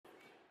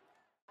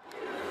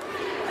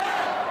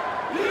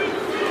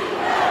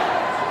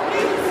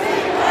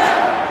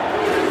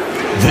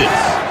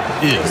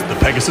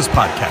Pegasus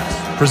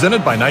Podcast,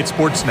 presented by Night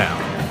Sports Now.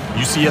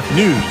 UCF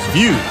news,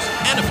 views,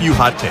 and a few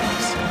hot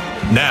takes.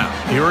 Now,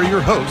 here are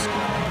your hosts,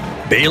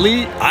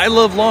 Bailey, I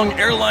love long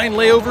airline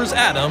layovers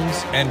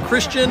Adams, and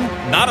Christian,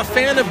 not a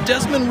fan of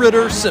Desmond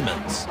Ridder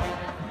Simmons.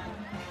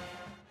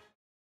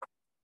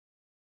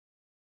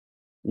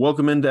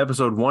 Welcome into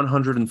episode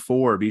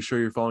 104. Be sure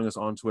you're following us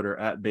on Twitter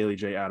at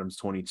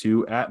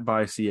BaileyJAdams22, at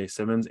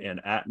 @ByCASimmons, and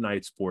at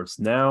Night Sports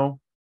Now.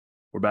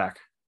 We're back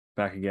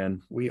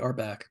again. We are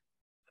back.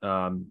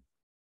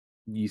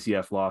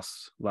 UCF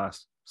lost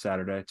last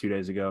Saturday, 2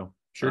 days ago.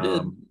 Sure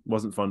did.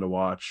 Wasn't fun to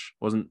watch.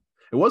 It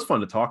was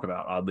fun to talk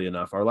about, oddly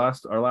enough. Our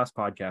last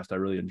podcast I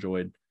really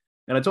enjoyed.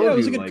 And I told you, it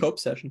was a good cope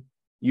session.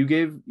 You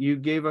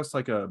gave us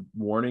like a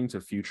warning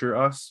to future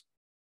us.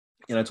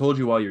 And I told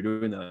you while you're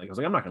doing that, I was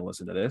like, I'm not going to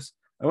listen to this.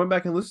 I went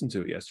back and listened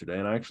to it yesterday,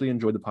 and I actually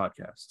enjoyed the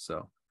podcast.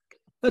 So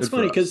that's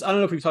funny because I don't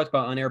know if we've talked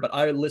about it on air, but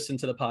I listen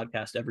to the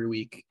podcast every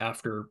week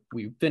after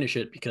we finish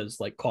it because,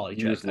 like, quality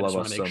check. I just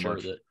want to make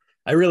sure that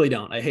I really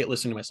don't. I hate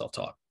listening to myself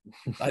talk.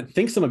 I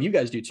think some of you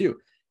guys do too.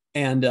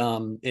 And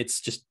it's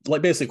just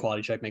like basically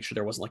quality check, make sure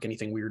there wasn't like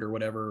anything weird or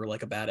whatever, or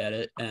like a bad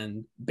edit.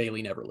 And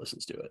Bailey never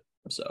listens to it,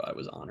 so I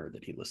was honored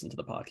that he listened to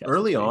the podcast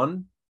early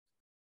on.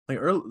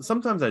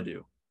 Sometimes I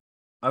do.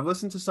 I've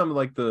listened to some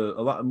like a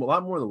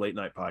lot more of the late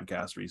night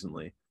podcasts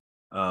recently.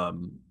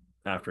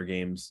 After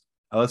games,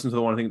 I listened to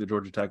the one I think the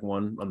Georgia Tech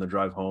one on the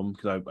drive home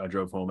because I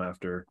drove home back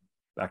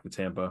to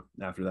Tampa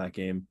after that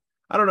game.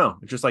 I don't know.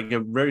 It's just like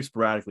very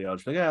sporadically. I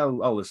was just like, yeah,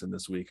 I'll listen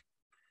this week.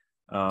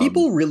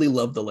 People really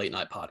love the late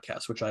night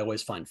podcast, which I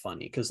always find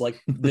funny because like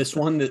this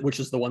one, which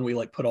is the one we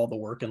like put all the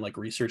work and like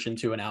research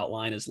into and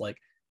outline, is like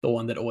the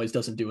one that always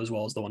doesn't do as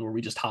well as the one where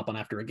we just hop on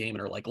after a game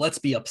and are like, let's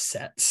be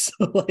upset. So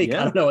I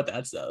don't know what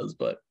that says,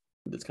 but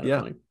it's kind of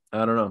funny.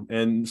 I don't know.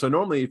 And so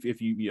normally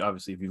if you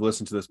obviously, if you've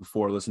listened to this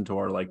before, listen to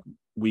our like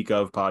week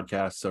of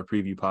podcasts, our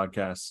preview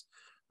podcasts,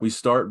 we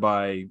start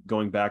by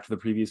going back to the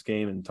previous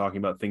game and talking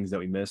about things that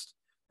we missed.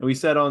 And we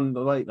said on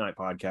the late night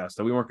podcast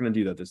that we weren't going to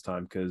do that this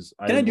time because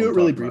Can I do it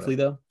really briefly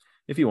though?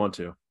 If you want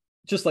to.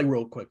 Just like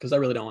real quick, because I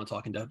really don't want to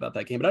talk in depth about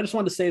that game. But I just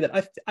wanted to say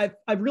that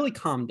I've really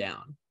calmed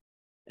down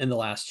in the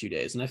last 2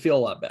 days, and I feel a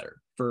lot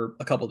better for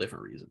a couple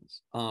different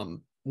reasons.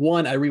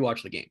 One, I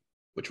rewatched the game,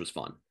 which was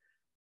fun.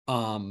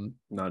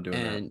 Not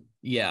doing that.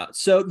 Yeah.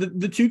 So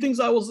the two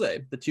things I will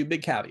say, the two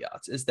big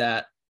caveats, is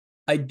that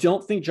I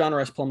don't think John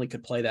Rice Plumlee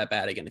could play that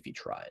bad again if he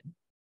tried.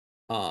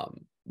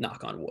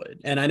 Knock on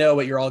wood. And I know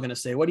what you're all going to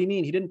say. What do you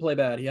mean? He didn't play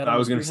bad. He had. I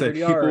was going to say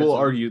people will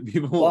argue.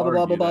 Blah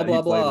blah blah.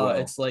 Well.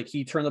 It's like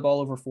he turned the ball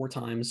over 4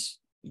 times.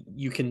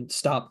 You can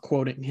stop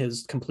quoting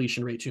his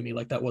completion rate to me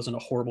like that wasn't a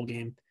horrible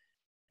game.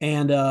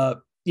 And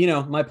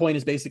my point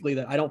is basically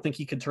that I don't think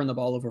he could turn the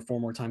ball over 4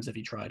 more times if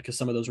he tried, because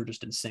some of those were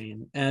just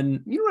insane. And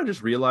you know what I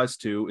just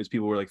realized too is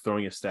people were like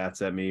throwing his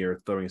stats at me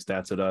or throwing his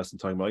stats at us and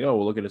talking about like, oh,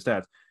 well, look at his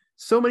stats.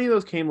 So many of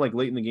those came like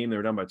late in the game. They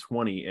were down by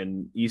 20,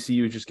 and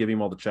ECU was just giving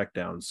him all the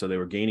checkdowns, so they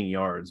were gaining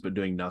yards but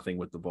doing nothing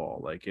with the ball.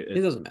 Like it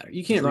doesn't matter.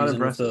 You can't reason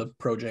with the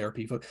pro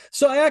JRP.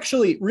 So I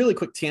actually, really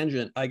quick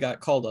tangent, I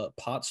got called a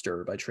pot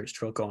stirrer by Trace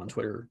Trocco on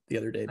Twitter the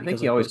other day. I think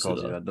he always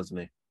calls you that, doesn't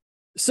he?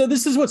 So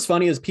this is what's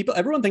funny is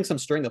everyone thinks I'm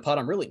stirring the pot.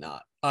 I'm really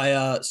not.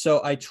 I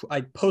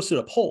posted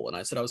a poll and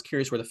I said I was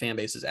curious where the fan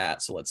base is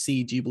at. So let's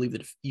see. Do you believe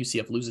that if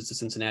UCF loses to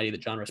Cincinnati,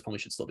 that John Rice Plumlee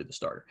should still be the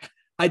starter?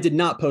 I did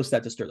not post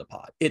that to stir the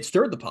pot. It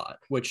stirred the pot,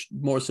 which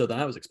more so than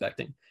I was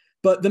expecting.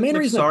 But the main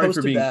reason I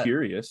posted that,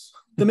 curious.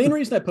 The main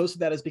reason I posted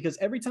that is because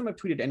every time I've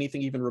tweeted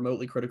anything even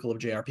remotely critical of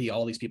JRP,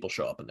 all these people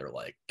show up and they're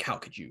like, how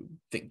could you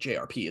think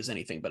JRP is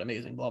anything but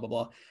amazing, blah, blah,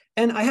 blah.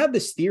 And I have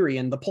this theory,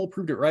 and the poll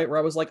proved it right, where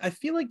I was like, I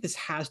feel like this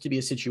has to be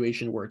a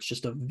situation where it's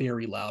just a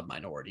very loud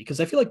minority, because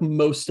I feel like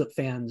most of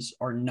fans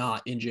are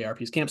not in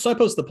JRP's camp. So I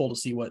posted the poll to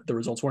see what the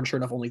results were, and sure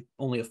enough,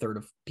 only a third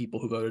of people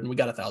who voted, and we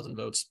got 1,000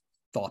 votes,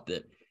 thought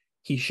that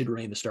he should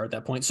remain the star at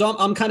that point. So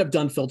I'm kind of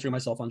done filtering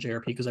myself on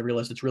JRP because I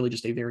realized it's really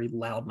just a very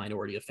loud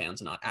minority of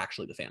fans and not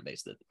actually the fan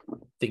base that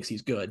thinks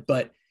he's good.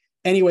 But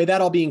anyway, that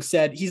all being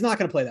said, he's not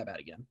going to play that bad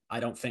again.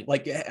 I don't think.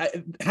 Like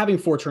having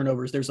 4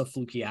 turnovers, there's a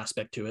fluky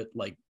aspect to it.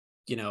 Like,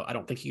 I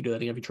don't think he could do that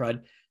again if he tried.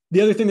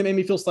 The other thing that made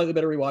me feel slightly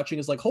better rewatching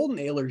is like Holden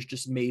Ahlers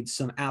just made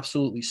some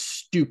absolutely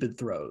stupid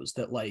throws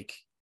that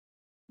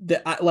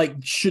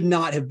should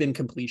not have been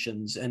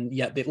completions, and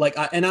yet they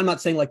and I'm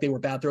not saying like they were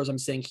bad throws. I'm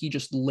saying he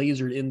just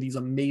lasered in these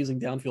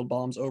amazing downfield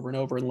bombs over and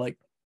over, and like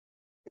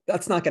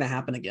that's not going to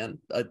happen again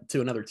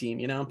to another team,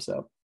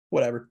 So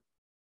whatever.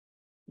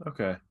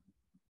 Okay.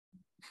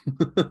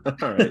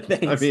 All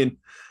right. I mean,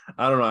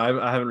 I don't know.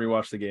 I haven't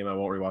rewatched the game. I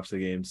won't rewatch the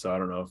game, so I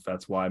don't know if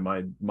that's why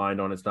my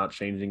mind on it's not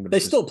changing. But they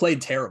still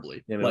played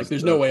terribly.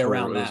 There's no way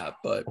around that.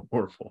 But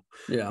horrible.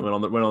 Yeah. Went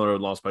on the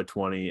road, lost by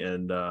 20,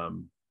 and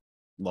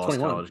lost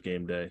 21. College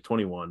game day.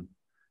 21.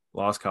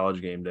 Lost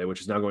College game day, which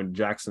is now going to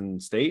Jackson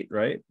State,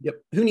 right? Yep.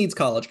 Who needs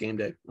College game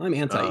day? I'm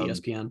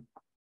anti-ESPN.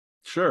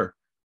 Sure.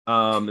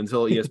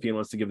 Until ESPN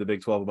wants to give the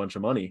Big 12 a bunch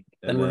of money.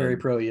 And we're very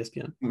pro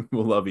ESPN.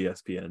 We'll love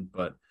ESPN.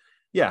 But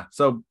yeah,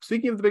 so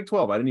speaking of the Big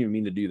 12, I didn't even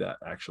mean to do that,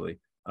 actually.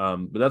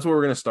 But that's where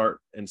we're going to start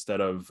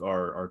instead of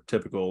our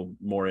typical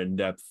more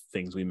in-depth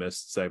things we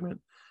missed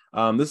segment.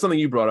 This is something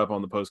you brought up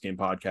on the post-game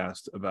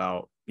podcast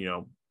about,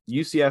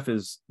 UCF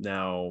is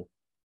now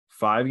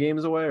 5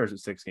 games away, or is it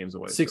 6 games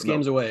away? 6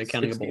 games away,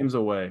 counting a bowl. 6 games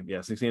away.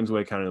 Yeah, 6 games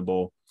away, counting a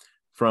bowl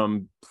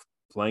from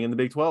playing in the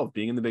Big 12,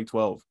 being in the Big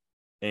 12.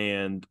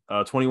 And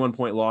a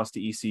 21-point loss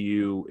to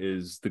ECU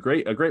is a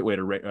great way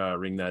to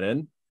ring that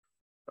in.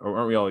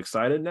 Aren't we all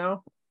excited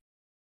now?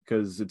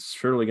 Because it's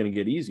surely going to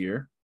get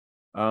easier.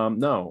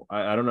 No,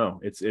 I don't know.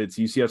 It's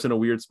UCF's in a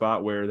weird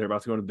spot where they're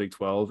about to go into the Big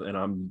 12, and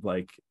I'm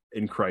like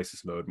in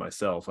crisis mode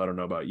myself. I don't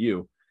know about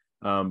you.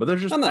 But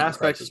there's just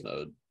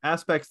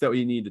aspects that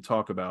we need to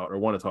talk about or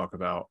want to talk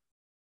about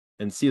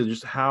and see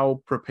just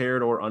how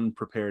prepared or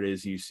unprepared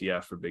is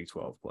UCF for Big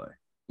 12 play.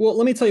 Well,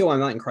 let me tell you why I'm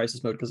not in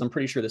crisis mode, because I'm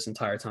pretty sure this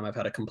entire time I've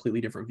had a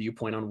completely different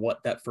viewpoint on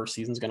what that first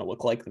season is going to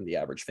look like than the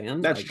average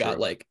fan. I got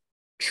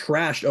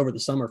trashed over the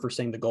summer for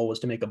saying the goal was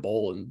to make a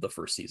bowl in the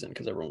first season,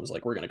 because everyone was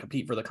like, we're going to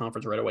compete for the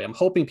conference right away. I'm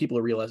hoping people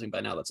are realizing by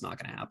now that's not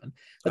going to happen.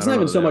 That's not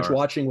even so much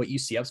watching what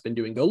UCF's been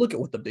doing. Go look at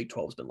what the Big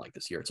 12's been like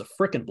this year. It's a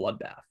freaking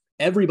bloodbath.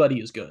 Everybody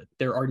is good.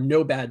 There are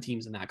no bad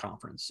teams in that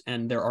conference,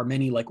 and there are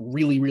many like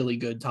really, really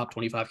good top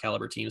 25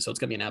 caliber teams. So it's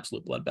going to be an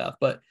absolute bloodbath.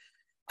 But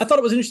I thought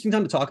it was an interesting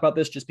time to talk about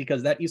this, just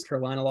because that East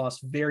Carolina loss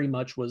very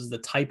much was the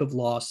type of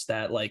loss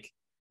that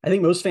I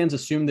think most fans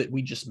assume that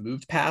we just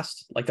moved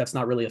past. Like, that's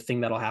not really a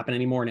thing that'll happen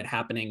anymore. And it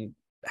happening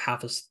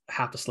half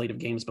a slate of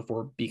games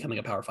before becoming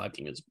a Power 5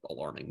 team is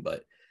alarming.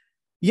 But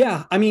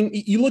yeah, I mean,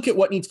 you look at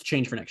what needs to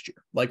change for next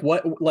year.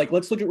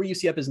 Let's look at where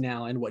UCF is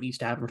now and what needs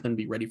to happen for them to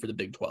be ready for the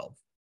Big 12.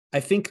 I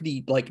think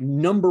the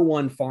number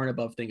one far and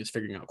above thing is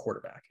figuring out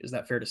quarterback. Is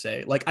that fair to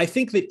say? I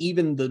think that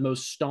even the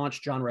most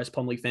staunch John Rice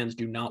Plumlee fans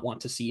do not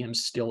want to see him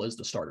still as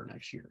the starter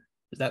next year.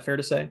 Is that fair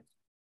to say?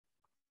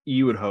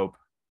 You would hope,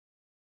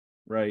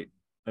 right?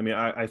 I mean,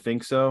 I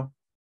think so,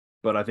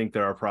 but I think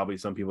there are probably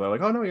some people that are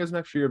like, oh no, he has an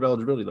extra year of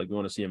eligibility. We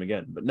want to see him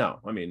again. But no,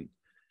 I mean,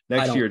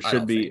 next year it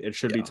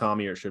should be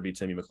Tommy or it should be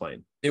Timmy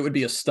McClain. It would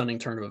be a stunning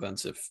turn of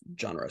events if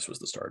John Rice was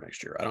the starter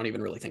next year. I don't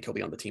even really think he'll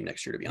be on the team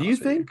next year, to be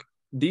honest.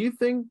 Do you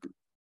think?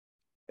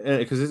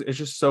 Because it's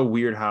just so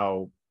weird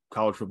how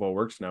college football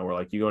works now,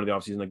 where you go into the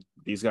offseason,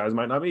 these guys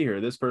might not be here.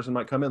 This person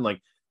might come in.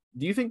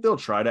 Do you think they'll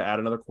try to add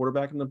another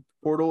quarterback in the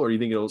portal, or do you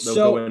think they'll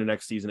go into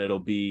next season, it'll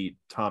be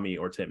Tommy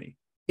or Timmy?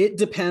 It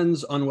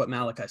depends on what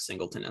Malachi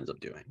Singleton ends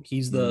up doing.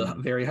 He's the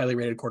very highly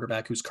rated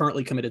quarterback who's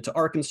currently committed to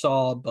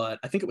Arkansas, but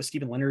I think it was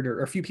Stephen Leonard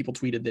or a few people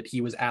tweeted that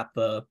he was at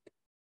the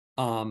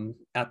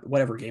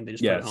whatever game they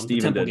just played at home, the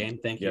Temple game.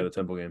 Thank you. Yeah, the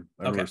Temple game.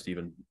 I remember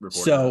Stephen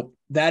reporting. So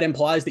that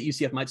implies that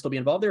UCF might still be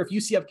involved there. If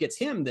UCF gets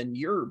him, then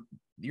you're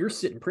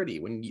sitting pretty.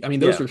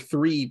 Those are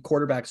 3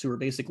 quarterbacks who are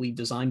basically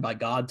designed by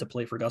God to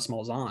play for Gus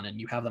Malzahn, and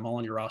you have them all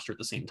on your roster at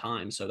the same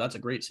time. So that's a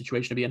great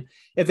situation to be in.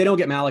 If they don't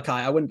get Malachi,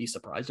 I wouldn't be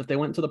surprised if they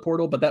went to the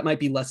portal, but that might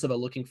be less of a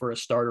looking for a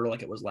starter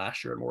like it was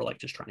last year, and more like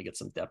just trying to get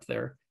some depth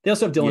there. They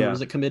also have Dylan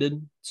Rizek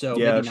committed, so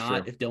maybe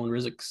not if Dylan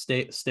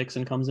Rizek sticks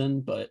and comes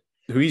in, but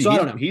I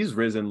don't know. He's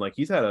risen.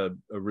 He's had a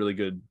really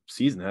good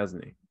season,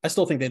 hasn't he? I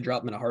still think they'd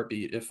drop him in a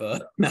heartbeat if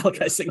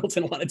Malachi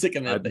Singleton wanted to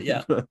come in, but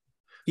yeah.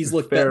 He's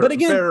looked fair, bad. But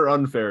again, fair or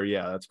unfair,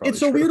 yeah, that's probably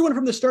it's a weird one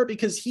from the start,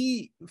 because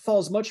he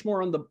falls much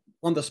more on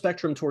the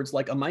spectrum towards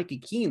a Mikey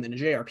Keene than a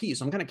JRP.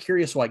 So I'm kind of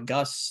curious why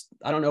Gus,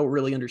 I don't know,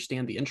 really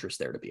understand the interest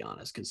there, to be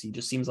honest, because he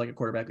just seems like a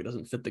quarterback who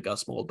doesn't fit the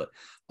Gus mold. But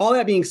all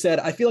that being said,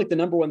 I feel like the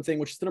number one thing,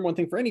 which is the number one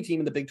thing for any team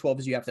in the Big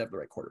 12, is you have to have the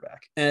right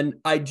quarterback. And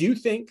I do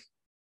think,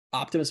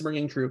 optimism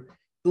ringing true,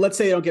 let's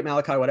say they don't get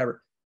Malachi,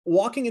 whatever.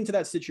 Walking into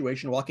that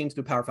situation, walking into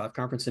the Power 5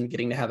 conference and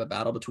getting to have a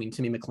battle between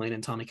Timmy McClain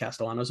and Tommy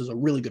Castellanos is a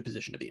really good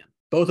position to be in.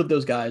 Both of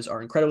those guys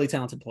are incredibly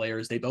talented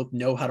players. They both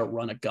know how to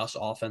run a Gus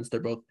offense. They're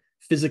both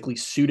physically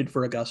suited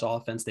for a Gus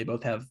offense. They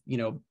both have,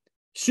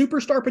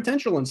 superstar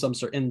potential in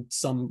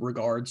some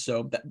regards.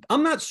 So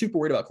I'm not super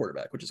worried about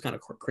quarterback, which is kind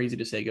of crazy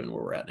to say given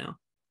where we're at now.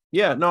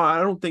 Yeah, no, I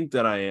don't think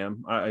that I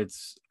am.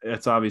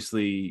 It's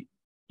obviously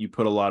you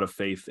put a lot of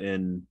faith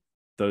in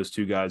those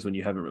 2 guys when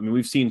you haven't. I mean,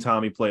 we've seen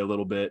Tommy play a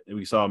little bit, and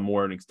we saw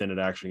more in extended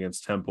action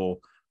against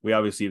Temple. We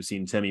obviously have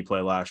seen Timmy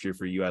play last year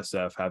for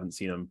USF. Haven't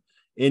seen him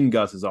in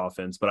Gus's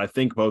offense, but I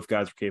think both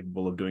guys are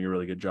capable of doing a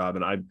really good job.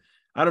 And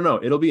I don't know.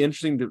 It'll be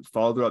interesting to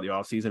follow throughout the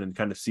offseason and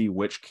kind of see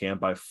which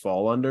camp I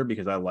fall under,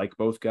 because I like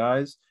both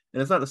guys.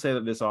 And it's not to say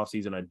that this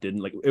offseason I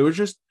didn't like. It was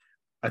just,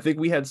 I think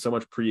we had so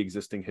much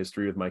pre-existing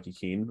history with Mikey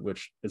Keene,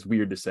 which is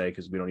weird to say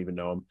because we don't even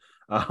know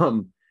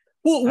him.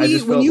 Well,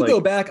 when you go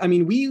back, I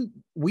mean,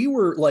 we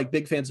were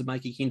big fans of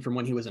Mikey Keene from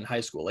when he was in high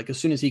school. As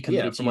soon as he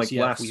committed to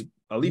UCF,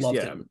 we loved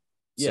him.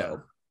 Yeah.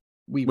 So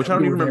which I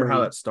don't even remember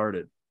how that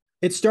started.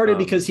 It started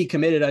because he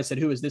committed. I said,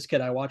 who is this kid?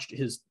 I watched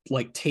his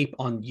tape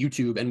on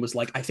YouTube and was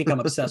like, I think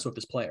I'm obsessed with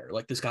this player.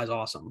 This guy's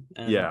awesome.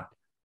 And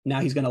now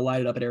he's going to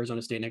light it up at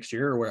Arizona State next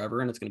year or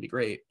wherever, and it's going to be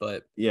great.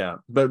 But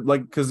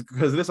because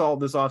this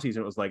offseason,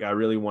 it was I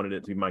really wanted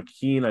it to be Mike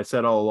Keene. I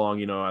said all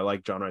along, I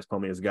like John Rice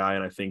Plumlee as a guy,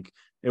 and I think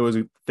it was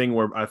a thing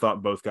where I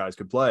thought both guys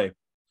could play,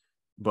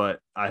 but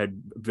I had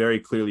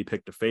very clearly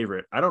picked a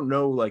favorite. I don't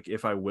know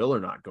if I will or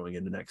not going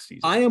into next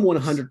season. I am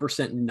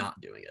 100% not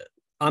doing it.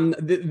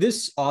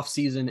 This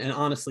offseason, and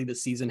honestly,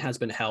 this season has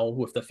been hell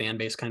with the fan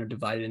base kind of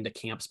divided into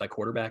camps by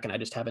quarterback, and I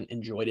just haven't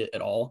enjoyed it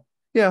at all.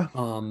 Yeah.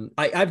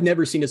 I've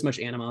never seen as much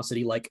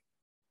animosity like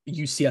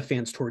UCF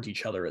fans towards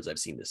each other as I've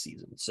seen this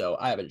season. So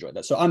I have enjoyed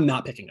that. So I'm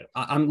not picking it.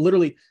 I'm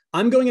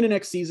going into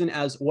next season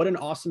as what an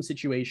awesome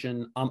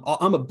situation.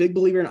 I'm a big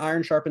believer in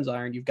iron sharpens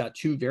iron. You've got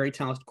two very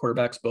talented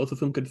quarterbacks, both of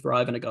whom could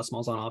thrive in a Gus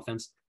Malzahn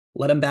offense.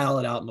 Let them battle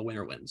it out and the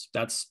winner wins.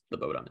 That's the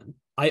boat I'm in.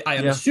 I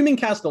am assuming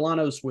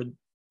Castellanos would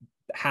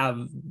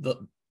have the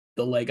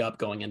leg up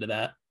going into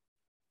that.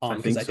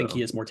 Because I think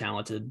he is more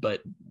talented,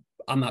 but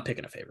I'm not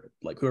picking a favorite.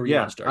 Like whoever you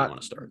want to start, you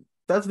want to start.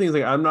 That's the thing. Is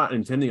like I'm not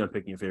intending on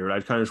picking a favorite.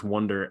 I kind of just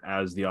wonder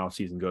as the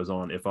offseason goes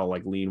on if I'll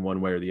like lean one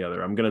way or the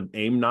other. I'm gonna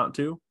aim not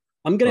to.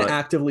 I'm gonna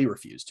actively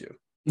refuse to.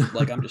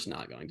 Like I'm just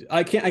not going to.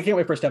 I can't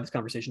wait for us to have this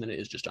conversation. And it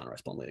is just John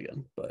Rice Plumlee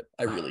again. But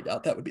I really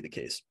doubt that would be the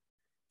case.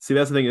 See,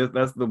 that's the thing.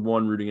 That's the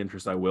one rooting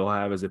interest I will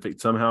have is if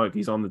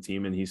he's on the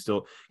team and he's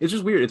still. It's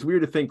just weird. It's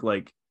weird to think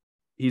like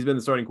he's been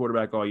the starting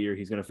quarterback all year.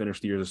 He's going to finish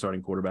the year as a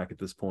starting quarterback at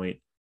this point.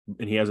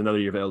 And he has another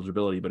year of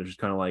eligibility, but it's just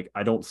kind of like,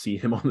 I don't see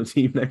him on the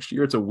team next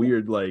year. It's a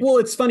weird, like, well,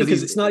 it's funny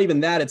because it's not even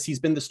that. He's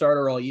been the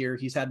starter all year.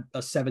 He's had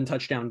a 7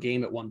 touchdown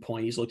game at one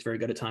point. He's looked very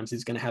good at times.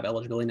 He's going to have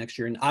eligibility next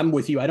year. And I'm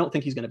with you. I don't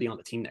think he's going to be on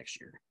the team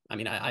next year. I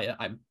mean,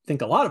 I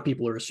think a lot of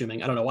people are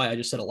assuming, I don't know why I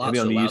just said a lot. Maybe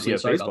so on the loudly. UCF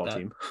Sorry baseball about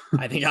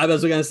that. team. I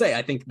was going to say,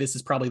 I think this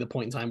is probably the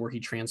point in time where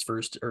he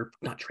translates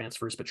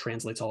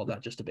all of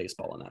that just to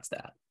baseball. And that's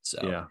that. So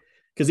yeah.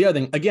 Because the other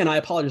thing, again, I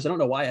apologize. I don't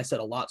know why I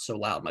said a lot so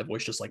loud. My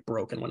voice just like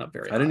broke and went up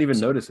very high. I didn't even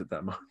notice it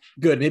that much.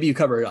 Good. Maybe you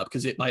cover it up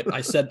because I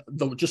said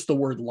just the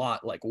word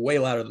lot like way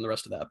louder than the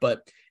rest of that.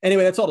 But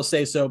anyway, that's all to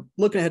say. So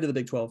looking ahead to the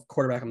Big 12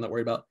 quarterback, I'm not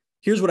worried about.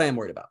 Here's what I am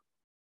worried about.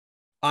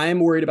 I am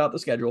worried about the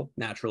schedule,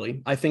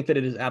 naturally. I think that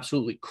it is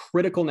absolutely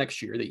critical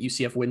next year that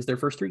UCF wins their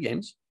first 3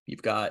 games.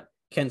 You've got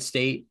Kent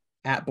State,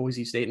 at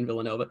Boise State and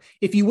Villanova.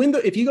 If you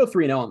go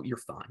 3-0, you're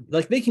fine.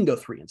 Like they can go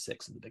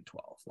 3-6 in the Big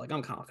 12. Like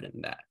I'm confident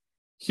in that.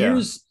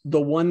 Here's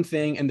the one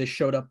thing, and this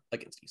showed up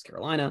against East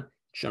Carolina,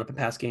 showed up in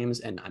past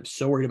games, and I'm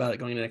so worried about it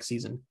going into next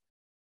season.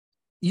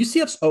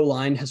 UCF's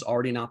O-line has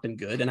already not been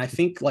good, and I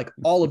think like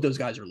all of those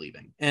guys are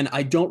leaving, and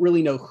I don't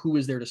really know who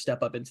is there to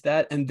step up into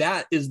that, and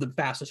that is the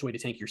fastest way to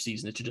tank your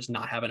season is to just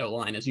not have an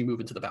O-line as you move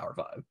into the Power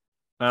 5.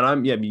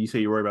 And you say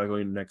you're worried about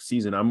going into next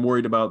season. I'm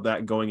worried about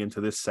that going into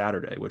this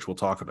Saturday, which we'll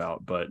talk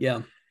about, but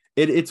yeah,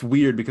 it's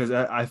weird because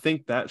I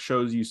think that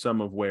shows you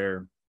some of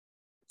where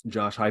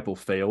Josh Heupel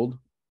failed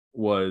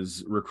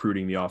was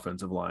recruiting the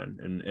offensive line,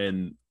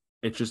 and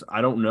it's just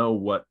I don't know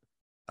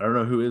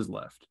who is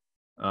left.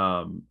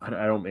 I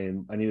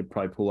need to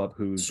probably pull up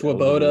who's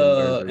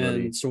Swoboda,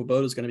 and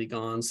Swoboda's going to be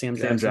gone. Sam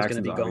Jackson's going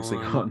to be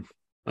gone.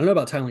 I don't know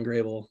about Tylen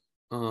Grable.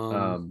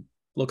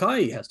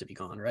 Lokai has to be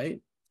gone,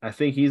 right? I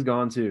think he's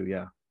gone too.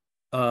 Yeah.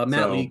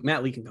 Matt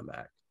Lee can come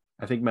back.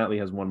 I think Matt Lee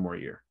has one more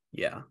year.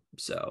 Yeah,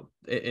 so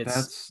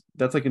it's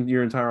that's like in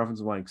your entire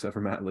offensive line except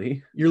for Matt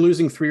Lee. You're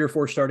losing 3 or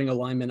 4 starting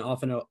alignment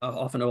off an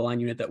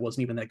O-line unit that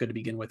wasn't even that good to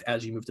begin with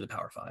as you move to the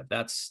Power 5.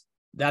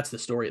 That's the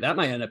story. That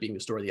might end up being the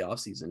story of the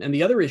offseason. And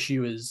the other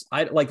issue is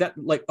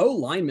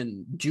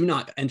O-linemen do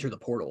not enter the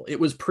portal. It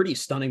was pretty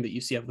stunning that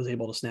UCF was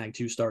able to snag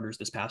 2 starters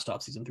this past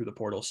offseason through the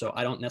portal. So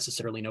I don't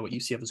necessarily know what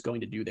UCF is going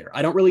to do there.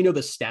 I don't really know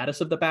the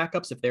status of the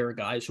backups if there are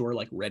guys who are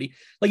like ready.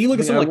 Like you look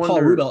at someone like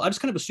Paul Rubel. I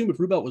just kind of assume if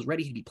Rubel was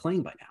ready, he'd be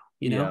playing by now.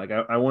 You know? Yeah, like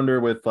I wonder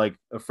with like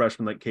a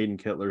freshman like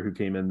Caden Kittler who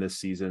came in this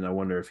season, I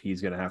wonder if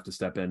he's going to have to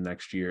step in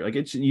next year. Like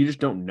you just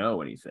don't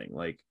know anything.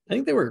 Like I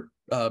think they were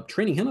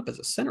training him up as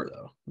a center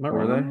though. Am I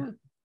wrong?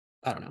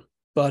 I don't know.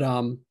 But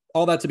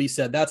all that to be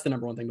said, that's the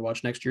number one thing to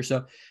watch next year.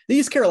 So the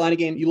East Carolina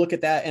game, you look at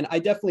that, and I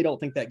definitely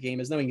don't think that game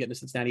is, knowing getting to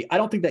Cincinnati, I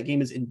don't think that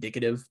game is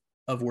indicative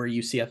of where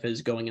UCF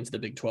is going into the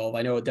Big 12.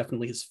 I know it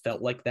definitely has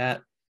felt like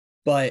that,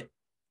 but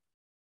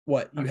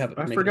what you have.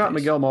 I forgot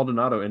Miguel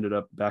Maldonado ended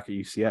up back at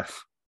UCF.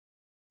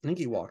 I think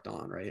he walked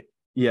on, right?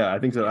 Yeah, I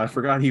think so. I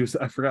forgot he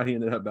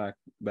ended up back.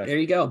 There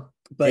you go.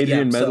 But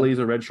Adrian Medley's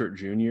a redshirt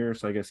junior,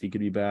 so I guess he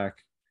could be back.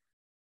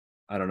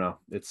 I don't know.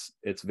 It's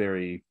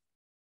very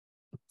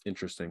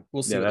interesting.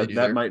 We'll see.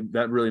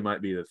 That really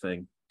might be the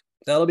thing.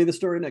 That'll be the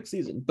story next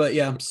season. But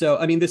yeah, so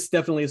I mean, this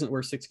definitely isn't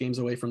where 6 games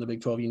away from the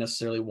Big 12 you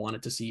necessarily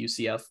wanted to see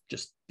UCF.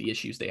 Just the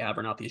issues they have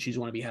are not the issues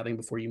you want to be having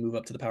before you move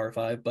up to the Power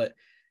 5. But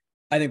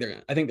I think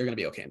they're going to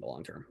be okay in the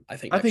long term. I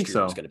think next year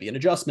so. Is going to be an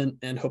adjustment,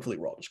 and hopefully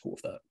we're all just cool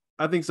with that.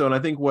 I think so, and I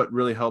think what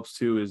really helps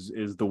too is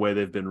the way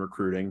they've been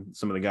recruiting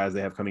some of the guys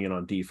they have coming in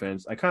on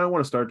defense. I kind of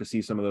want to start to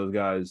see some of those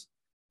guys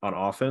on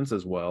offense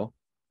as well.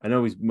 I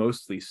know we've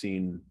mostly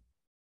seen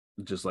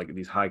just like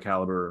these high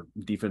caliber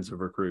defensive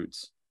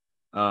recruits.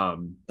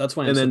 That's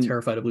why I'm so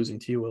terrified of losing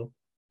to you, Will.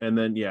 And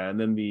then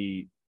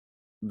the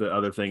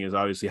other thing is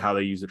obviously how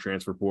they use the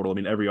transfer portal. I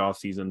mean, every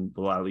offseason,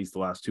 at least the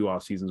last 2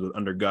 off seasons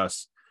under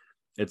Gus,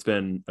 it's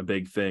been a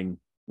big thing.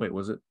 Wait,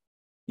 was it?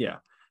 Yeah.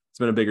 It's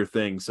been a bigger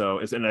thing. So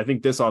and I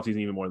think this offseason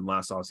even more than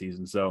last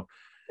offseason. So,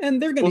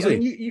 and they're going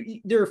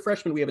to, there are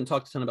freshmen we haven't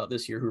talked a ton about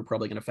this year who are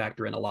probably going to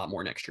factor in a lot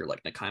more next year,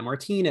 like Nakai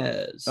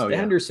Martinez, the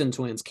Henderson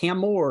twins, Cam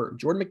Moore,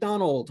 Jordan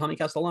McDonald, Tommy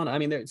Castellano. I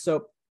mean,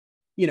 so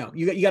you got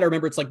to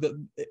remember, it's like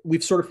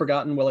we've sort of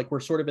forgotten, well, like we're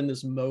sort of in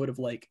this mode of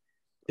like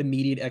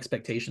immediate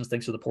expectations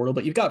thanks to the portal,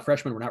 but you've got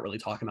freshmen we're not really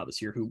talking about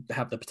this year who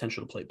have the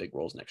potential to play big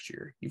roles next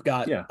year. You've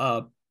got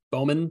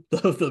Bowman,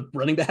 the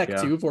running back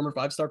too, former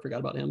 5-star, forgot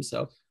about him.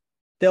 So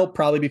they'll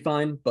probably be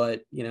fine,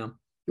 but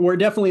we're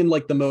definitely in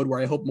like the mode where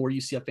I hope more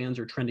UCF fans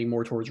are trending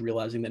more towards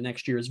realizing that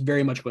next year is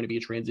very much going to be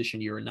a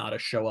transition year and not a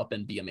show up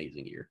and be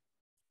amazing year.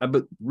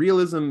 But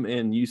realism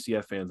and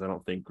UCF fans, I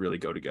don't think really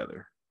go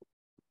together.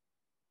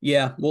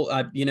 Yeah,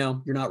 well,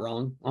 you're not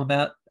wrong on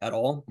that at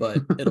all, but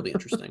it'll be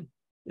interesting.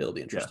 It'll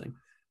be interesting.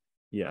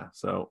 Yeah,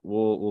 so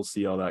we'll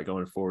see all that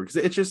going forward,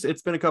 because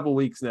it's been a couple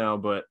weeks now,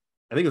 but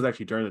I think it was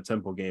actually during the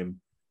Temple game.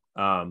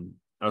 I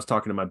was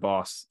talking to my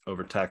boss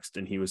over text,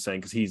 and he was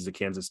saying, because he's a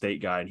Kansas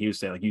State guy, and he was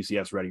saying like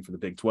UCF's ready for the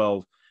Big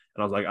 12,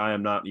 and I was like, I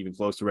am not even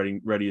close to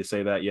ready to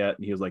say that yet.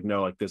 And he was like,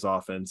 no, like this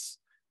offense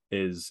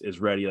is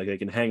ready, like they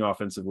can hang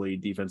offensively,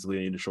 defensively,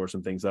 they need to shore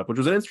some things up, which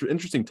was an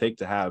interesting take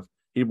to have.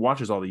 He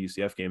watches all the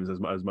UCF games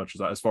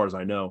as far as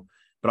I know.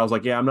 But I was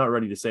like, yeah, I'm not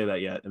ready to say that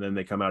yet. And then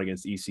they come out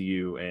against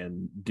ECU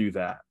and do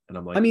that. And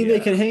I'm like, they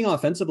can hang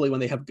offensively when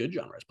they have good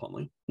John Rice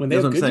Plumlee. When they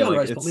have good John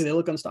Rice Plumlee, they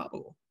look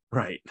unstoppable.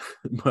 Right.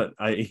 But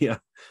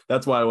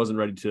that's why I wasn't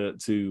ready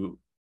to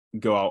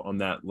go out on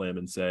that limb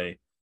and say,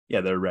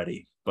 yeah, they're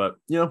ready. But,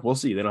 we'll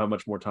see. They don't have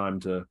much more time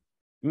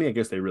I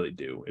guess they really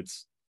do.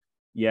 It's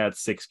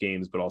 6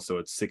 games, but also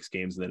it's 6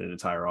 games and then an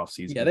entire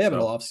offseason. Yeah, they have an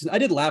offseason. I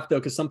did laugh though,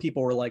 because some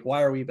people were like,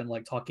 why are we even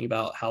like talking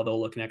about how they'll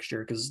look next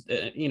year? Because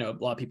a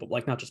lot of people,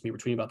 like not just me, were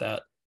tweeting about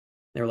that.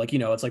 They were like,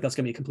 it's like that's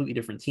gonna be a completely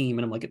different team.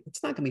 And I'm like,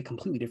 it's not gonna be a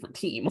completely different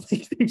team.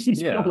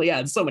 You only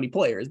add so many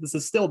players. This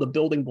is still the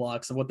building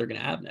blocks of what they're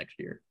gonna have next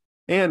year.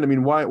 And I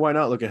mean, why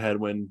not look ahead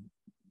when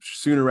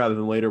sooner rather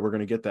than later we're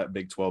gonna get that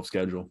Big 12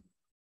 schedule,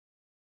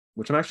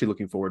 which I'm actually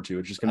looking forward to.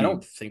 It's just gonna I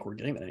don't think we're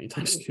getting that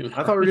anytime soon.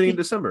 I thought we were getting in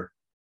December.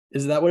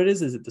 Is that what it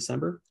is? Is it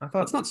December? I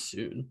thought it's not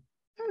soon.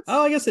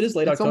 I guess it is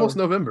late October. It's almost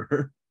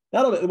November.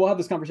 We'll have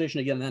this conversation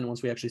again then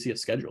once we actually see a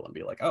schedule and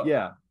be like, oh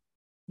yeah,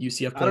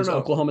 UCF plays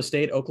Oklahoma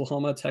State,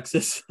 Oklahoma,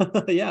 Texas.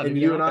 Yeah, and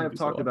you and I have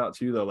talked about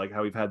too, though, like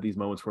how we've had these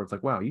moments where it's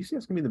like, wow,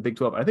 UCF's gonna be in the Big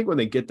 12. I think when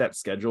they get that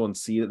schedule and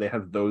see that they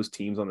have those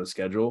teams on the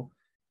schedule,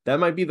 that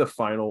might be the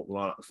final,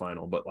 well, not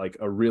final, but like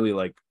a really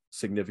like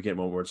significant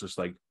moment where it's just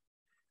like,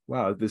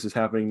 wow, this is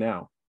happening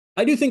now.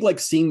 I do think like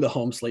seeing the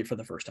home slate for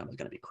the first time is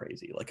going to be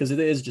crazy. Like, because it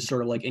is just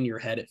sort of like in your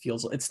head, it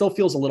still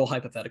feels a little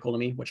hypothetical to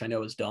me, which I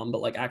know is dumb,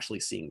 but like actually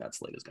seeing that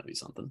slate is going to be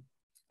something.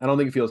 I don't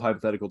think it feels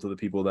hypothetical to the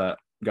people that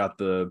got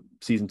the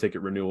season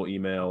ticket renewal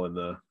email and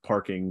the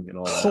parking and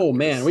all that. Oh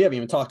man, we haven't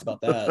even talked about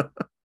that.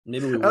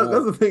 Maybe we won't.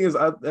 That's the thing is,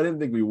 I didn't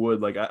think we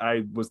would. Like,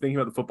 I was thinking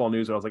about the football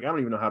news, and I was like, I don't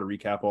even know how to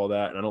recap all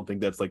that, and I don't think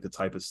that's like the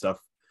type of stuff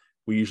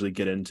we usually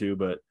get into,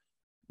 but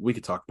we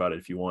could talk about it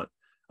if you want.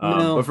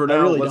 No, but for now,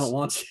 I really don't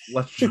want to.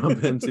 Let's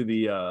jump into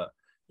the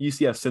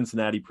UCF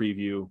Cincinnati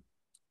preview.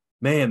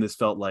 Man, this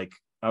felt like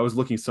I was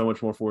looking so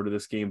much more forward to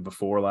this game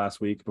before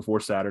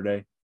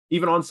Saturday.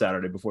 Even on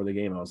Saturday before the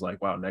game, I was like,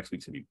 wow, next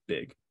week's going to be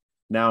big.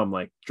 Now I'm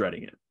like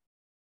dreading it.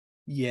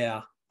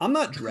 Yeah, I'm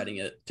not dreading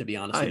it, to be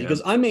honest with you,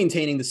 because I'm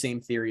maintaining the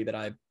same theory that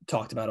I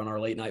talked about on our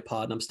late night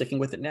pod, and I'm sticking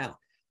with it now.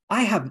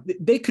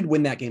 They could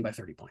win that game by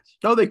 30 points.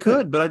 No, they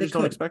could, but I just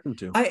don't expect them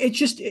to.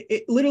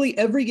 It literally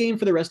every game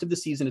for the rest of the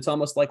season, it's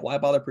almost like, why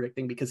bother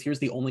predicting? Because here's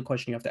the only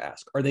question you have to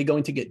ask. Are they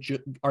going to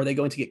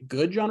get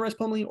good John Rice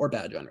Plumlee or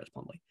bad John Rice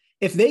Plumlee?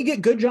 If they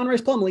get good John Rice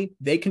Plumlee,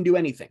 they can do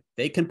anything.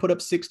 They can put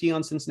up 60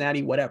 on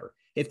Cincinnati, whatever.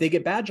 If they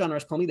get bad John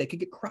Rice Plumlee, they could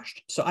get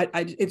crushed. So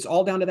it's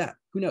all down to that.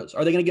 Who knows?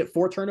 Are they going to get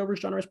 4 turnovers,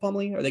 John Rice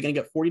Plumlee? Are they going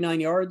to get 49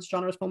 yards,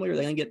 John Rice Plumlee? Or are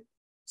they going to get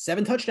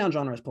 7 touchdowns,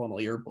 John Rice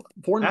Plumlee? Or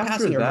 4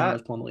 passing yards, John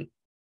Rice Plumlee?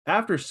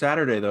 After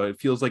Saturday, though, it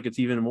feels like it's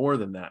even more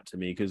than that to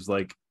me, because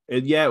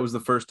it was the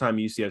first time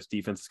UCF's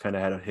defense has kind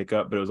of had a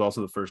hiccup, but it was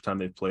also the first time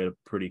they've played a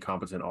pretty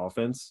competent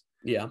offense.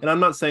 Yeah. And I'm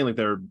not saying like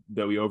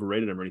that we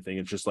overrated them or anything.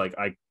 It's just like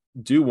I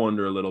do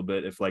wonder a little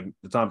bit if like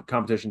the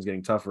competition is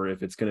getting tougher,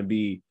 if it's going to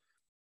be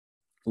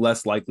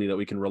less likely that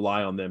we can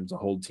rely on them to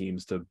hold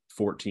teams to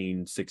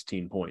 14,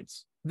 16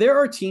 points. There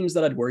are teams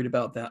that I'd worry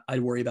about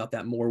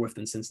that more with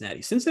than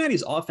Cincinnati.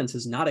 Cincinnati's offense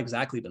has not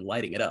exactly been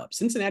lighting it up.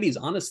 Cincinnati's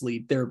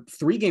honestly, they're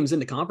 3 games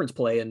into conference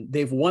play and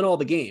they've won all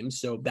the games.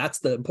 So that's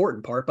the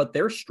important part, but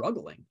they're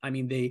struggling. I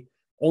mean, they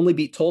only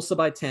beat Tulsa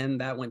by 10.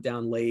 That went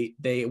down late.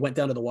 They went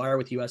down to the wire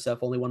with USF,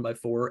 only won by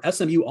 4.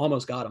 SMU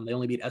almost got them. They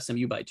only beat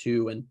SMU by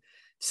 2. And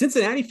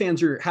Cincinnati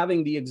fans are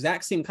having the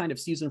exact same kind of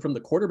season from the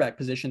quarterback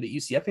position that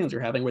UCF fans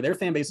are having, where their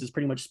fan base is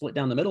pretty much split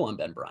down the middle on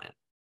Ben Bryant.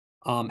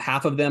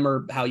 Half of them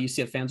are how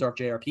UCF fans are off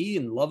JRP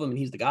and love him and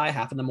he's the guy.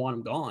 Half of them want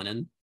him gone.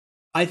 And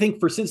I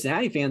think for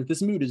Cincinnati fans,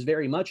 this mood is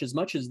very much as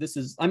this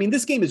is, I mean,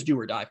 this game is do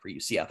or die for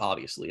UCF,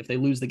 obviously. If they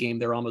lose the game,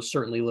 they're almost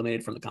certainly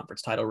eliminated from the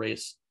conference title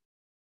race.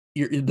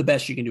 The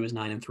best you can do is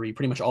 9-3.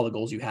 Pretty much all the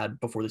goals you had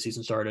before the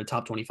season started,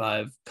 top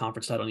 25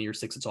 conference title in year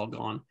 6, it's all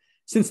gone.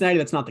 Cincinnati,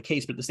 that's not the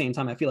case. But at the same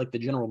time, I feel like the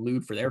general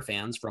mood for their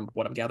fans, from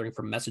what I'm gathering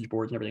from message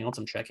boards and everything else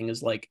I'm checking,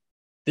 is like,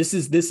 this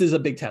is a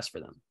big test for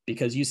them,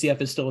 because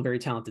UCF is still a very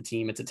talented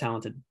team. It's a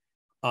talented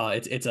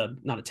It's a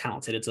not a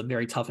talented, it's a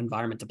very tough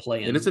environment to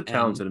play in. It is a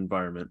talented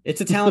environment.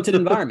 It's a talented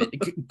environment.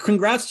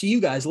 Congrats to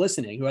you guys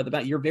listening who are the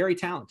best. You're very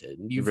talented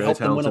and you've helped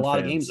them win a lot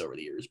of games over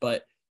the years,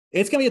 but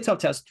it's going to be a tough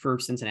test for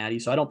Cincinnati.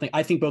 So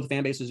I think both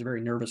fan bases are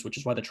very nervous, which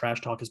is why the trash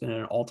talk has been at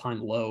an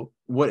all-time low.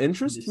 What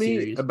interests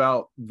me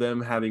about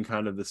them having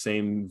kind of the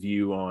same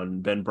view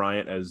on Ben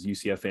Bryant as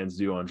UCF fans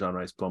do on John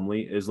Rice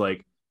Plumlee is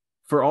like,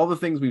 for all the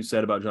things we've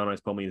said about John Rice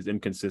Plumlee, his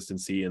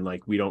inconsistency and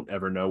like we don't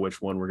ever know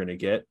which one we're going to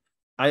get.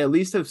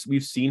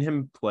 We've seen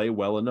him play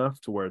well enough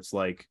to where it's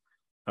like,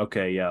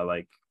 okay, yeah,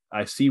 like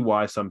I see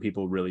why some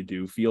people really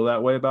do feel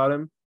that way about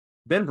him.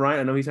 Ben Bryant,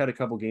 I know he's had a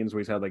couple games where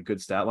he's had like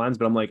good stat lines,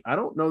 but I'm like, I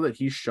don't know that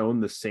he's shown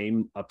the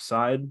same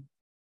upside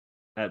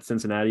at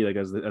Cincinnati, like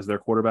as their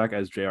quarterback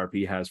as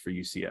JRP has for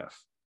UCF.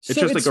 It's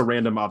just like a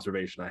random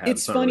observation I had.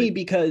 It's funny really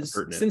because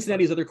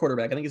Cincinnati's other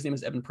quarterback, I think his name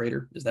is Evan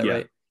Prater. Is that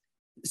right?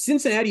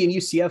 Cincinnati and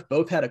UCF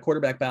both had a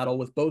quarterback battle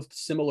with both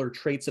similar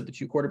traits of the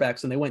two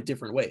quarterbacks, and they went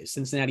different ways.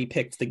 Cincinnati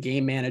picked the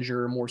game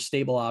manager, more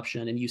stable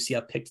option, and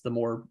UCF picked the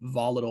more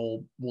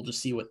volatile, we'll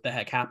just see what the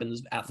heck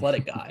happens,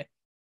 athletic guy.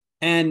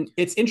 And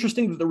it's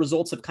interesting that the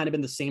results have kind of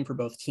been the same for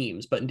both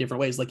teams, but in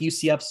different ways. Like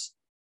UCF's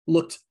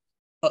looked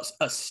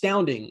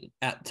astounding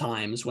at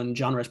times when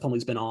John Rice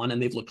Plumlee's been on, and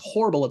they've looked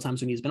horrible at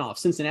times when he's been off.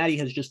 Cincinnati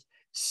has just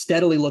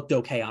steadily looked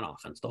okay on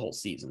offense the whole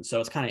season. So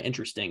it's kind of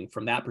interesting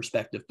from that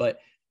perspective. But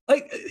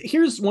like,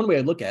 here's one way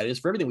I look at it is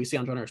for everything we see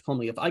on John Rice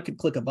Plumlee, if I could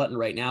click a button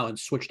right now and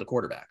switch the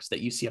quarterbacks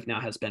that UCF now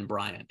has Ben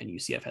Bryant and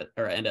UCF has,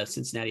 and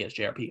Cincinnati has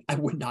JRP, I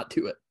would not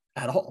do it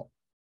at all.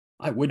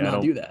 I would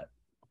not do that.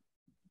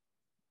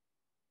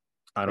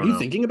 I don't know. Are you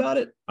thinking about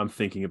it? I'm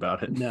thinking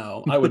about it.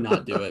 No, I would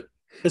not do it.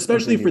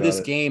 Especially for this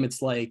game.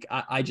 It's like,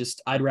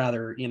 I'd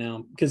rather,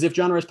 because if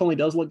John Rice Plumlee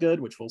does look good,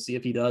 which we'll see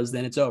if he does,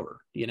 then it's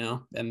over,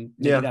 and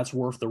maybe that's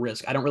worth the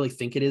risk. I don't really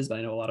think it is, but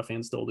I know a lot of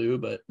fans still do,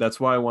 but that's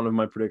why one of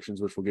my predictions,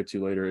 which we'll get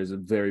to later, is a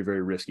very,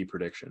 very risky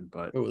prediction,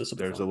 but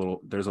there's a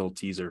little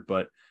teaser,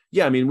 but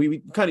yeah, I mean,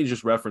 we kind of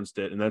just referenced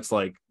it. And that's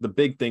like the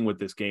big thing with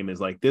this game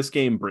is like, this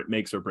game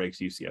makes or breaks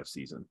UCF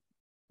season.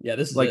 Yeah.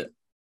 This is like, it.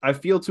 I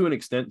feel to an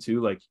extent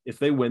too, like if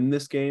they win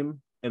this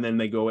game and then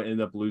they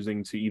end up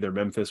losing to either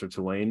Memphis or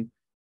Tulane,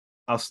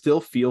 I'll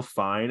still feel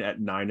fine at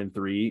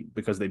 9-3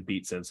 because they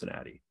beat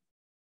Cincinnati.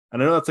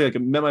 And I know that's like that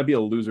might be a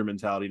loser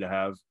mentality to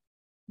have,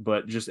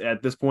 but just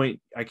at this point,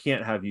 I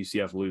can't have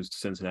UCF lose to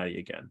Cincinnati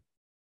again.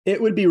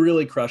 It would be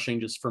really crushing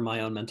just for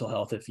my own mental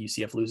health if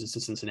UCF loses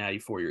to Cincinnati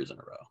 4 years in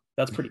a row.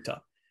 That's pretty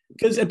tough.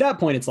 Because at that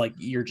point, it's like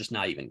you're just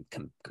not even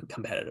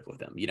competitive with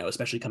them,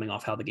 especially coming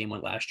off how the game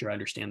went last year. I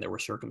understand there were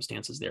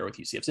circumstances there with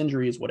UCF's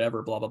injuries,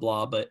 whatever, blah, blah,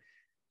 blah. But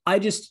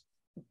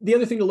the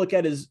other thing to look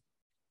at is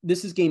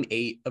this is game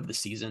 8 of the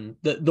season.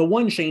 The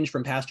one change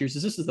from past years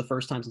is this is the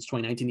first time since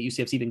 2019 that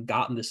UCF's even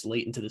gotten this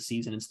late into the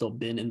season and still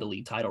been in the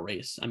league title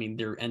race. I mean,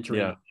 they're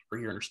entering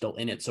here and are still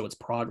in it, so it's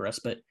progress.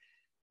 But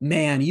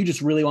man, you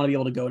just really want to be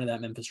able to go into that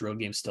Memphis road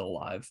game still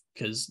alive,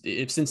 because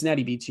if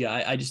Cincinnati beats you,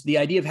 I just, the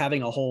idea of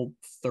having a whole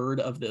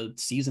third of the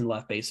season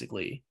left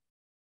basically,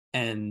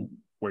 and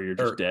where you're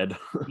just dead.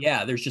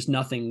 Yeah, there's just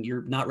nothing.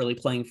 You're not really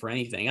playing for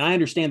anything. And I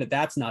understand that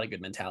that's not a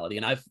good mentality.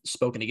 And I've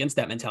spoken against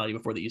that mentality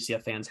before that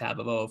UCF fans have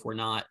of, if we're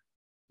not,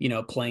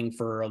 playing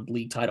for a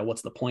league title,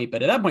 what's the point?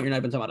 But at that point, you're not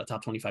even talking about a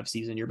top 25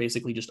 season. You're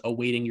basically just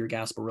awaiting your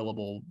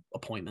Gasparilla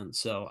appointment.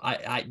 So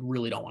I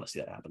really don't want to see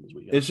that happen this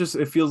weekend.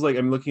 It feels like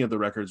I'm looking at the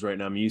records right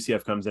now. I mean,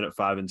 UCF comes in at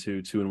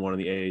 5-2, 2-1 in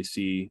the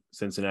AAC.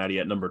 Cincinnati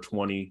at number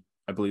 20,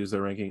 I believe is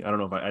their ranking. I don't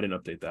know if I didn't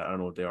update that. I don't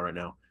know what they are right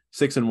now.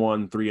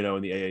 6-1, 3-0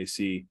 in the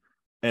AAC.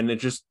 And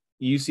it just,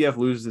 UCF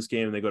loses this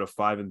game and they go to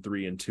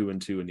 5-3 and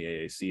 2-2 in the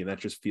AAC. And that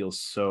just feels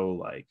so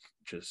like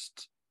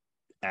just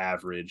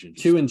average. And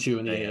 2-2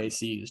 in the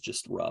AAC is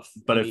just rough.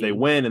 But if they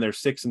win and they're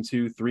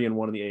 6-2,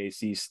 3-1 in the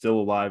AAC, still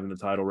alive in the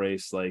title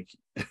race, like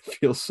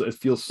it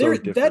feels so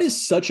different. That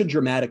is such a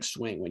dramatic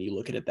swing when you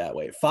look at it that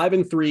way.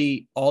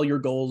 5-3, all your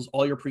goals,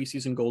 all your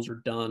preseason goals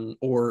are done,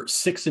 or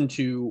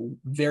 6-2,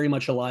 very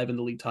much alive in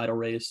the league title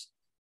race.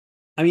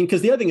 I mean,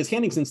 because the other thing is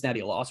handing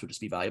Cincinnati a loss would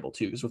just be valuable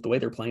too, because with the way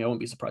they're playing, I wouldn't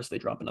be surprised if they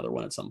drop another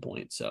one at some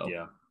point. So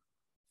yeah,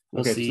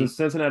 we'll see. So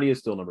Cincinnati is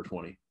still number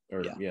 20.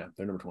 Or they're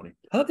number 20.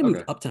 I thought they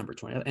moved up to number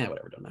 20.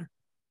 Whatever, doesn't matter.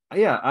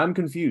 Yeah, I'm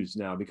confused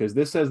now because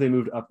this says they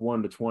moved up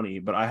 1 to 20,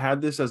 but I had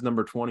this as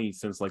number 20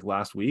 since like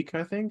last week,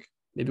 I think.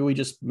 Maybe we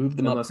just moved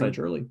them up pretty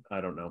early.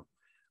 I don't know.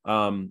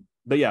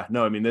 But yeah,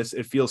 no, I mean,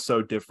 it feels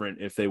so different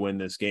if they win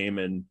this game,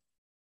 and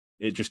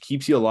it just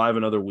keeps you alive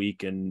another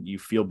week, and you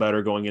feel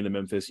better going into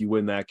Memphis. You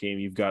win that game,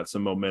 you've got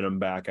some momentum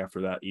back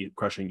after that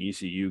crushing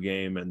ECU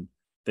game, and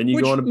then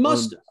you go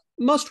on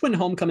must-win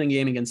homecoming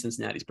game against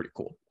Cincinnati is pretty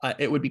cool.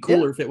 It would be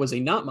cooler if it was a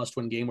not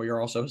must-win game where you're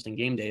also hosting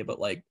game day, but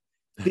like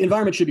the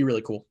environment should be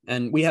really cool.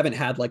 And we haven't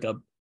had like a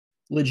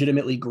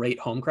legitimately great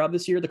home crowd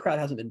this year. The crowd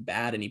hasn't been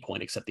bad at any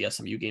point except the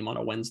SMU game on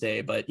a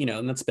Wednesday, but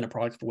and that's been a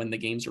product of when the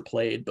games are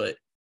played. But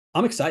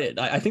I'm excited.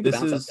 I think the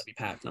bounce house is going to be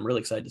packed, and I'm really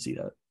excited to see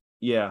that.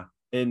 Yeah.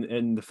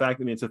 And the fact,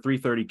 I mean, it's a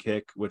 3:30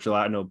 kick, which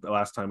I know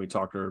last time we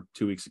talked, or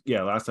 2 weeks.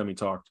 Yeah. Last time we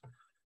talked,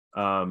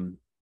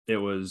 it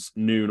was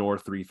noon or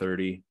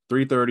 3:30.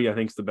 3:30, I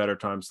think, is the better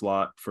time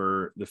slot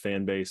for the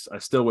fan base. I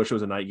still wish it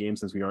was a night game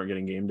since we aren't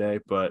getting game day,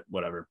 but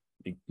whatever.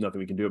 Nothing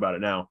we can do about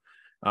it now.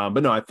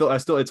 But no, I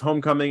still it's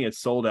homecoming. It's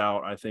sold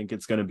out. I think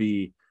it's going to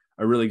be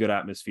a really good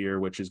atmosphere,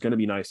 which is going to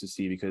be nice to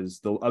see because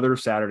the other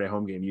Saturday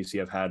home game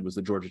UCF had was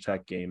the Georgia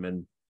Tech game.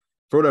 And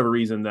for whatever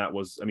reason, that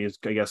was, I mean, it's,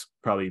 I guess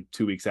probably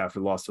 2 weeks after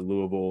the loss to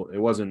Louisville. It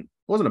wasn't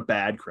a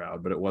bad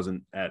crowd, but it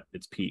wasn't at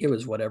its peak. It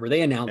was whatever.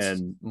 They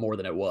announced more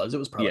than it was. It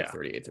was probably like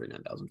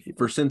 39,000 people.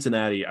 For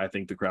Cincinnati, I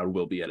think the crowd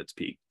will be at its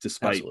peak,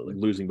 despite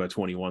losing by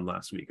 21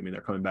 last week. I mean,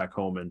 they're coming back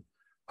home and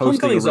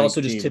homecoming is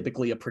also just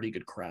typically a pretty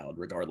good crowd,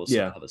 regardless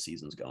of how the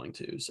season's going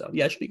to. So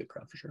yeah, it should be a good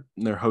crowd for sure.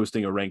 And they're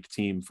hosting a ranked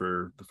team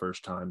for the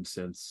first time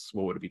since,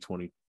 what would it be,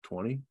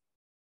 2020?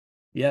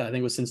 Yeah, I think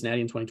it was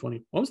Cincinnati in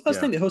 2020. When was the last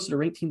time they hosted a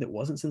ranked team that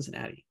wasn't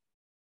Cincinnati?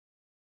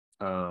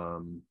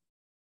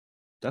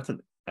 That's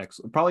an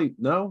excellent, probably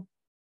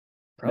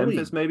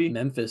Memphis, maybe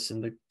Memphis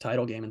in the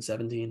title game in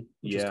 17,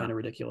 which is kind of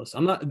ridiculous.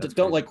 I'm not,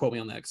 don't like quote me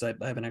on that because I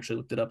haven't actually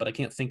looked it up, but I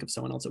can't think of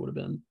someone else it would have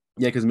been.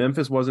 Yeah, because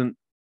Memphis wasn't.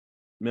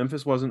 I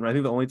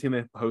think the only team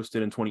they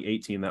hosted in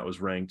 2018 that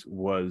was ranked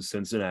was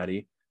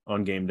Cincinnati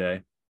on game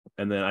day.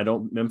 And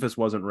then Memphis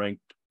wasn't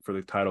ranked for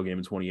the title game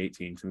in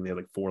 2018. I think they had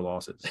like 4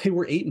 losses. They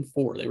were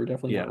 8-4. They were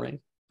definitely not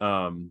ranked.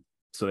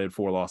 So they had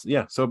 4 losses.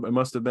 Yeah. So it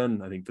must have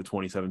been, I think, the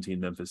 2017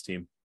 Memphis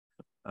team,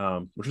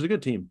 which was a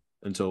good team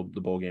until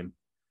the bowl game.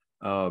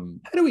 How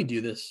do we do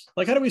this?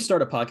 Like, how do we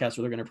start a podcast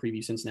where they're going to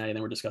preview Cincinnati and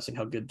then we're discussing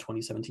how good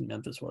 2017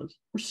 Memphis was?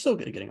 We're so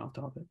good at getting off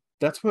topic.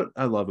 That's what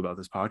I love about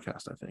this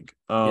podcast, I think.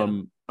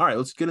 All right,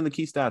 let's get into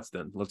key stats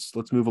then. Let's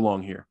move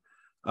along here.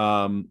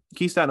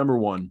 Key stat number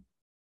 1,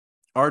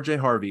 RJ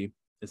Harvey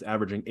is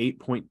averaging 8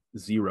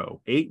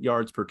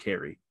 yards per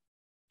carry.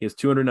 He has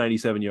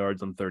 297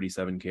 yards on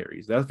 37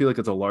 carries. I feel like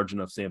it's a large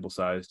enough sample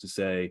size to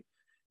say,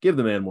 give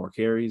the man more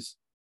carries.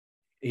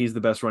 He's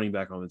the best running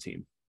back on the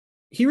team.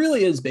 He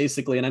really is,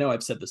 basically, and I know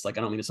I've said this, like,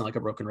 I don't mean to sound like a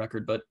broken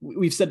record, but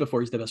we've said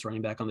before he's the best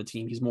running back on the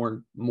team. He's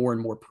more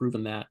and more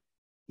proven that.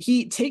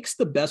 He takes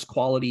the best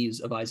qualities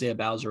of Isaiah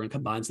Bowser and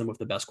combines them with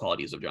the best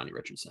qualities of Johnny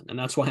Richardson. And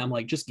that's why I'm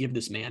like, just give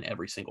this man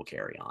every single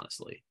carry,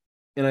 honestly.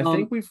 And I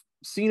think we've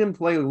seen him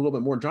play a little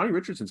bit more. Johnny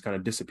Richardson's kind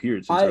of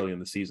disappeared since early in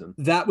the season.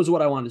 That was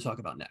what I wanted to talk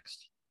about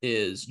next,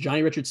 is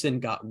Johnny Richardson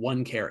got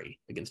 1 carry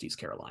against East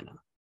Carolina.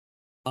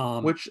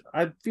 Which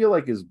I feel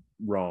like is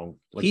wrong.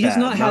 Like he has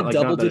not had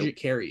double-digit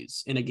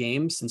carries in a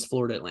game since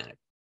Florida Atlantic.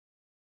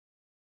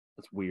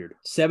 That's weird.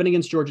 7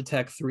 against Georgia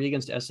Tech, 3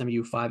 against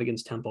SMU, 5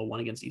 against Temple, 1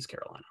 against East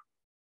Carolina.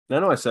 And I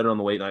know I said it on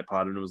the late night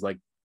pod, and it was like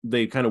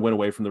they kind of went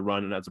away from the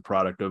run, and that's a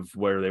product of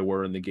where they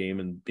were in the game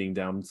and being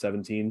down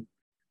 17.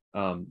 So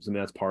I mean,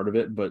 that's part of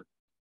it. But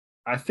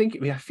I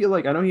feel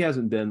like, I know he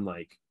hasn't been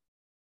like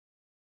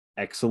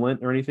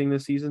excellent or anything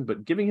this season,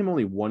 but giving him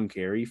only 1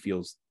 carry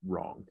feels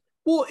wrong.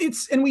 Well,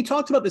 and we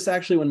talked about this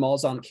actually when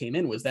Malzahn came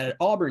in, was that at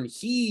Auburn,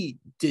 he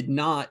did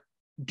not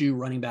do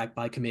running back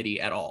by committee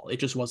at all. It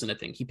just wasn't a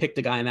thing. He picked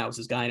a guy and that was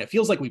his guy. And it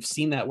feels like we've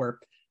seen that where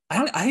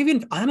I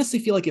honestly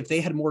feel like if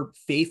they had more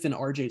faith in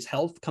RJ's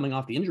health coming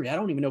off the injury, I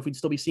don't even know if we'd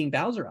still be seeing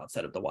Bowser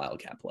outside of the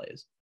Wildcat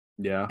plays.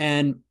 Yeah.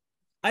 And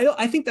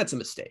I think that's a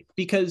mistake,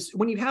 because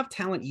when you have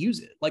talent, use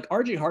it. Like,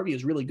 RJ Harvey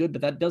is really good,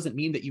 but that doesn't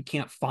mean that you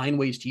can't find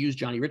ways to use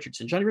Johnny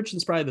Richardson. Johnny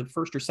Richardson's probably the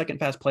first or second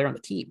fast player on the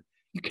team.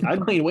 You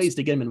can find ways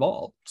to get him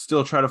involved.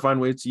 Still try to find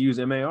ways to use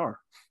MAR.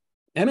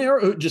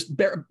 MAR just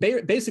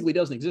basically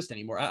doesn't exist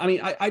anymore. I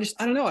mean, I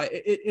don't know.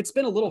 It's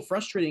been a little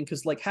frustrating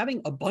because, like,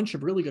 having a bunch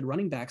of really good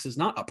running backs is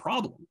not a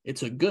problem.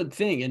 It's a good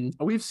thing. And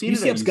we've seen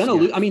UCF's going to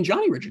lose. I mean,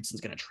 Johnny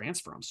Richardson's going to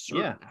transfer, I'm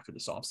certain, after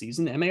this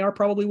offseason. MAR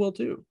probably will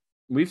too.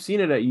 We've seen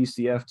it at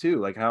UCF too,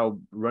 like how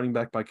running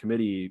back by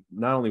committee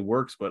not only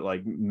works, but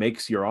like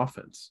makes your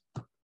offense.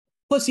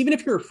 Plus, even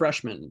if you're a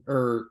freshman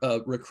or a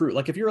recruit,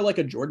 like if you're like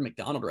a Jordan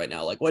McDonald right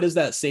now, like what does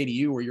that say to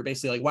you where you're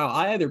basically like, wow,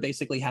 I either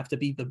basically have to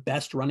be the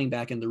best running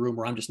back in the room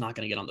or I'm just not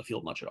going to get on the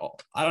field much at all.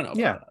 I don't know.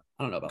 That.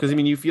 I don't know about that. Because I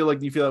mean, you feel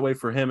that way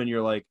for him and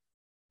you're like,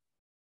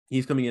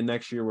 he's coming in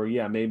next year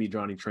where, maybe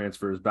Johnny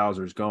transfers,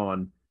 Bowser's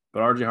gone, but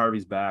RJ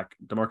Harvey's back.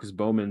 DeMarcus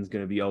Bowman's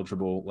going to be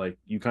eligible. Like,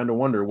 you kind of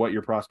wonder what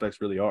your prospects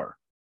really are.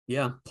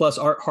 Yeah. Plus,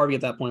 Harvey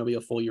at that point will be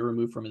a full year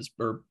removed from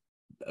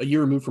a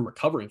year removed from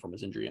recovering from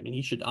his injury. I mean,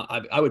 he should.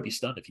 I would be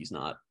stunned if he's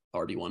not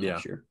RB1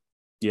 next year.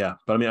 Yeah,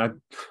 but I mean,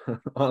 I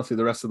honestly,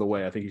 the rest of the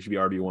way, I think he should be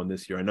RB1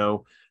 this year. I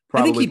know.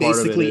 Probably I think he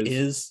basically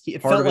is.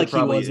 It felt like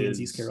he was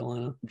against East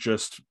Carolina.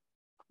 Just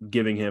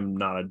giving him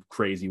not a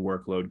crazy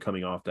workload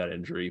coming off that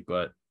injury,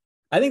 but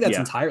I think that's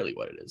entirely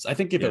what it is. I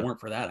think if it weren't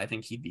for that, I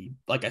think he'd be,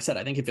 like I said,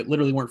 I think if it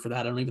literally weren't for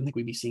that, I don't even think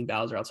we'd be seeing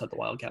Bowser outside the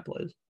Wildcat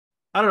plays.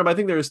 I don't know, but I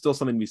think there is still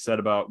something to be said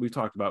about, we've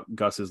talked about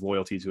Gus's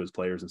loyalty to his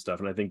players and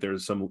stuff, and I think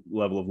there's some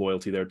level of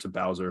loyalty there to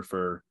Bowser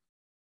for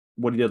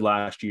what he did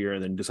last year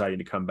and then deciding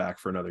to come back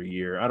for another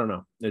year. I don't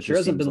know. It sure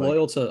hasn't been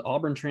loyal to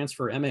Auburn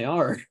transfer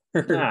MAR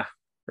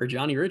or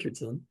Johnny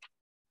Richardson.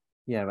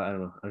 Yeah, but I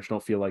don't know. I just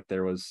don't feel like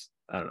there was,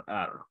 I don't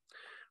know.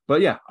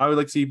 But yeah, I would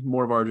like to see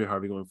more of RJ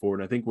Harvey going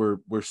forward. I think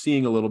we're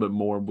seeing a little bit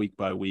more week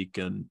by week,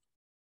 and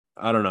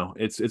I don't know.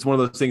 It's one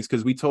of those things,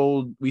 because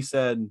we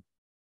said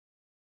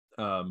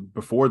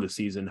before the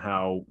season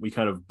how we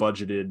kind of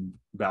budgeted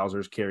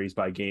Bowser's carries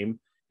by game.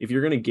 If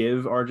you're going to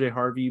give RJ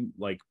Harvey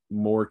like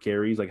more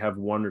carries, like have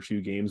 1 or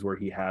 2 games where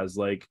he has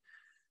like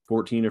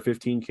 14 or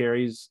 15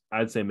 carries,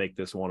 I'd say make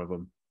this one of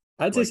them.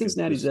 I'd say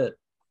Cincinnati's it.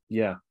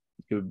 Yeah,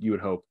 you would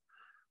hope.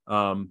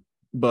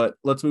 But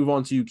let's move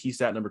on to key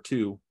stat number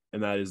 2,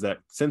 and that is that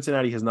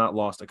Cincinnati has not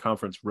lost a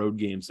conference road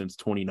game since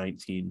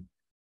 2019.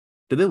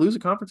 Did they lose a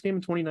conference game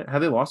in 2019?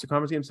 Have they lost a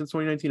conference game since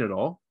 2019 at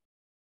all?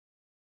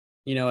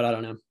 You know what? I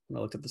don't know. I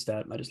looked at the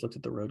stat. I just looked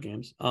at the road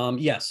games.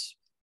 Yes,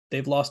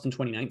 they've lost in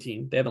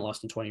 2019. They haven't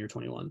lost in 20 or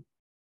 21.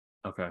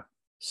 Okay.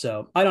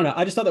 So I don't know.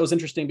 I just thought that was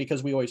interesting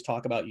because we always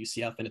talk about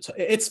UCF, and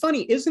it's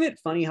funny, isn't it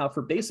funny how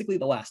for basically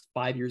the last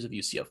 5 years of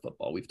UCF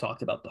football, we've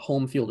talked about the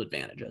home field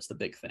advantage as the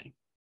big thing.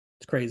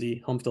 It's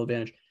crazy. Home field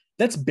advantage.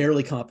 That's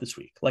barely come up this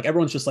week. Like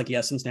everyone's just like,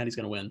 yeah, Cincinnati's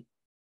going to win.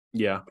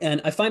 Yeah.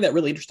 And I find that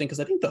really interesting because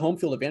I think the home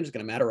field advantage is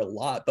going to matter a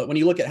lot. But when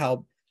you look at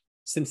how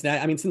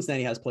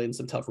Cincinnati has played in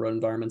some tough road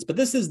environments, but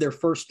this is their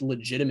first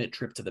legitimate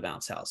trip to the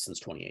bounce house since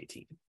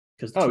 2018.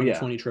 Because the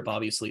 2020 trip,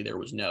 obviously, there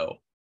was no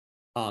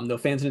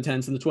fans in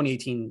attendance. And the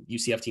 2018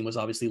 UCF team was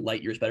obviously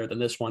light years better than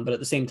this one. But at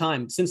the same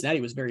time,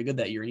 Cincinnati was very good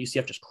that year, and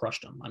UCF just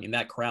crushed them. I mean,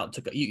 that crowd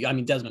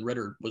Desmond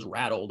Ridder was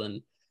rattled,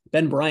 and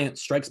Ben Bryant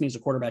strikes me as a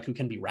quarterback who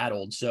can be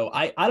rattled. So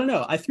I don't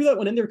know. I threw that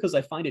one in there because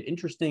I find it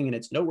interesting and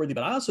it's noteworthy.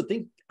 But I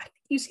think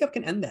UCF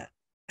can end that.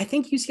 I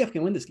think UCF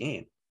can win this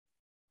game.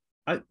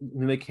 I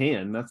mean, they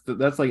can.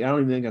 That's like, I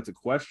don't even think that's a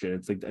question.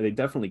 It's like they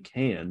definitely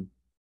can,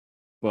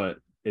 but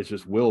it's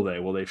just, will they?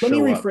 Will they show up?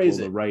 Let me rephrase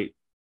it. Right?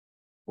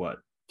 What?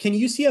 Can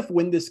UCF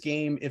win this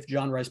game if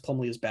John Rice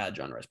Plumlee is bad?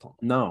 John Rice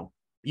Plumlee? No.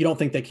 You don't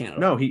think they can?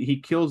 No, he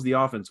kills the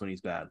offense when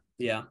he's bad.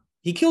 Yeah.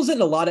 He kills it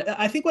in a lot of,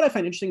 I think what I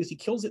find interesting is he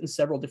kills it in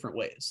several different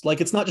ways.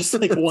 Like it's not just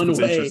like one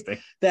way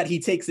that he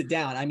takes it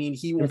down. I mean,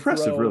 he will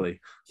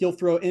he'll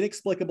throw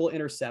inexplicable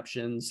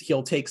interceptions.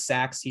 He'll take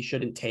sacks he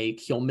shouldn't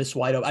take. He'll miss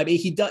wide open. I mean,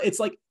 he does.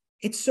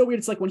 It's so weird.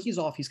 It's like when he's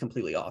off, he's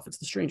completely off. It's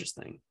the strangest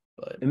thing.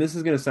 And this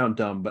is going to sound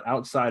dumb, but I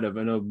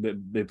know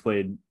they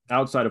played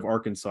outside of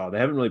Arkansas. They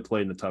haven't really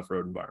played in a tough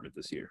road environment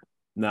this year.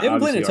 They haven't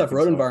played in a tough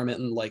road environment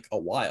in like a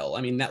while.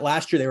 I mean, that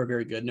last year they were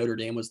very good. Notre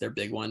Dame was their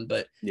big one,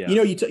 but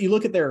you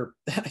look at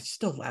I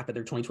still laugh at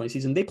their 2020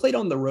 season. They played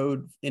on the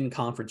road in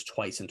conference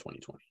twice in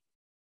 2020.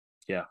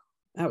 Yeah.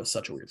 That was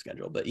such a weird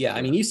schedule, but yeah,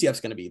 I mean,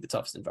 UCF's going to be the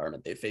toughest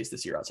environment they've faced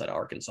this year outside of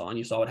Arkansas. And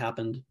you saw what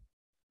happened.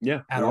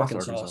 Yeah. At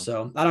Arkansas.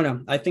 So I don't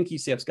know. I think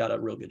UCF's got a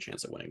real good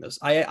chance at winning this.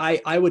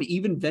 I would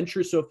even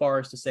venture so far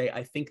as to say,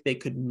 I think they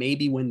could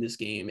maybe win this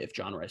game if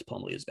John Rice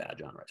Plumlee is bad.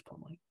 John Rice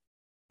Plumlee.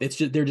 It's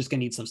just, they're just going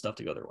to need some stuff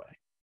to go their way.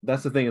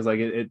 That's the thing is like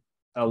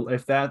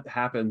if that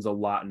happens, a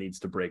lot needs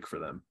to break for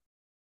them.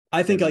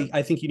 I think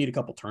you need a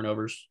couple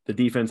turnovers. The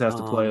defense has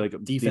to play like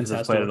defense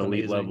has to play to at an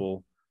elite amazing.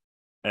 level,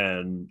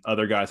 and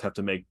other guys have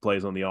to make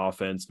plays on the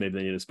offense. Maybe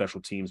they need a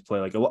special teams play.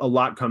 Like a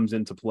lot comes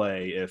into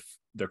play if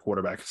their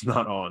quarterback is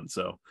not on.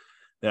 So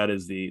that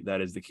is the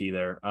key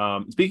there.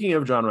 Speaking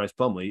of John Rice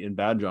Plumlee and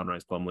bad John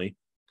Rice Plumlee,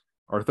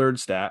 our third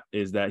stat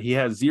is that he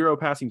has 0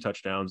 passing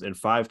touchdowns and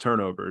 5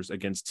 turnovers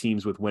against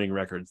teams with winning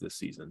records this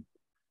season.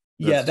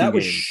 That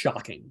was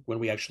shocking when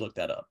we actually looked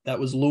that up. That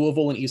was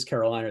Louisville and East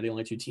Carolina are the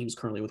only 2 teams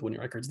currently with winning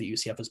records that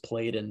UCF has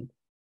played, and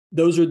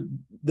those are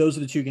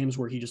the 2 games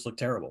where he just looked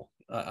terrible.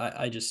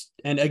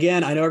 And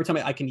again, I know every time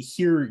I can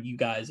hear you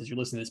guys as you're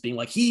listening to this being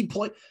like, he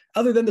played,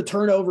 other than the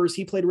turnovers,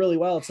 he played really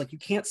well. It's like you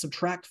can't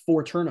subtract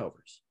 4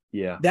 turnovers.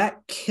 Yeah,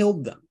 that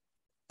killed them,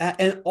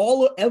 and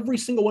every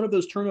single one of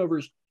those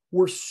turnovers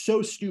were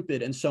so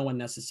stupid and so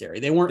unnecessary.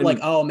 They weren't like,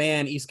 oh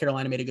man, East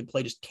Carolina made a good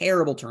play, just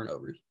terrible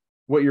turnovers.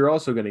 What you're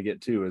also going to get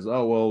too is,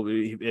 oh, well,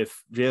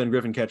 if Jalen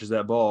Griffin catches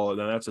that ball,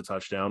 then that's a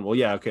touchdown. Well,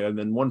 yeah, okay. And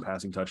then 1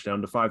 passing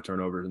touchdown to 5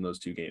 turnovers in those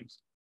 2 games.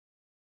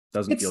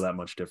 Doesn't feel that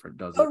much different,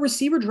 does it? A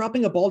receiver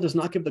dropping a ball does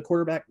not give the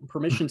quarterback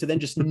permission to then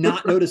just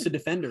not notice a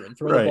defender and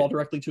throw the ball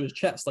directly to his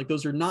chest. Like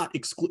those are not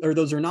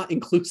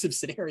inclusive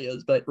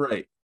scenarios, but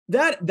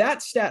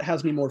that stat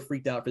has me more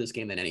freaked out for this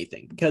game than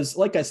anything. Because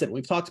like I said,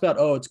 we've talked about,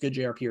 oh, it's good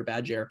JRP or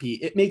bad JRP.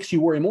 It makes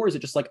you worry more. Is it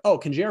just like, oh,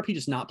 can JRP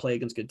just not play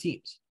against good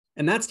teams?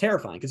 And that's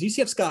terrifying because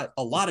UCF's got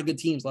a lot of good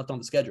teams left on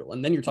the schedule.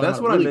 And then you're talking about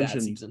a really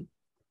bad season.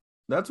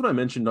 That's what I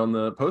mentioned on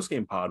the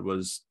post-game pod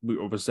was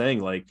saying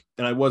like,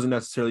 and I wasn't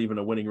necessarily even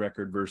a winning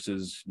record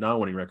versus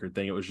non-winning record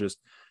thing. It was just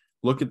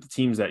look at the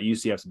teams that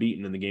UCF's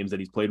beaten in the games that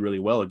he's played really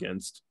well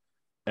against,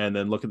 and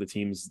then look at the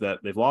teams that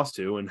they've lost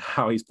to and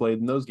how he's played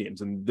in those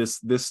games. And this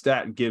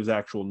stat gives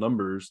actual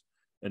numbers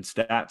and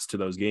stats to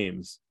those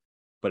games,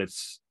 but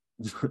it's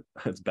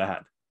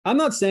bad. I'm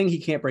not saying he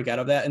can't break out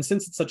of that. And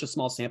since it's such a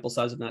small sample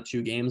size of just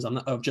 2 games, I'm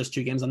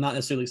not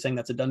necessarily saying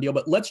that's a done deal,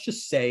 but let's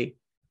just say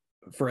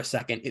for a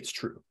second, it's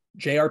true.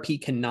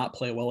 JRP cannot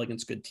play well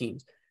against good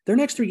teams. Their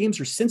next 3 games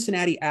are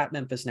Cincinnati, at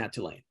Memphis, and at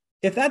Tulane.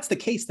 If that's the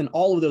case, then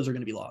all of those are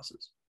going to be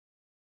losses.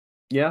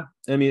 Yeah.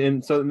 I mean,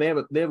 and so they have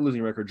a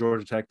losing record.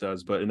 Georgia Tech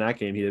does, but in that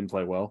game, he didn't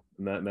play well.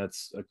 And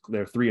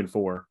they're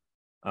 3-4.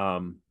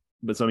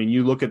 But so, I mean,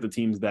 you look at the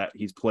teams that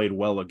he's played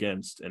well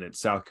against, and it's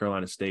South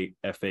Carolina State,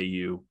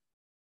 FAU,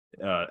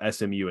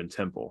 SMU, and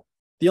Temple.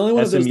 The only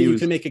one of those that you SMU's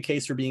can make a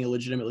case for being a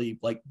legitimately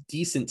like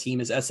decent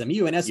team is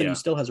SMU, and SMU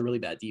still has a really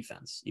bad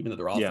defense, even though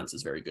their offense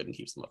is very good and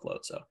keeps them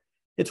afloat. So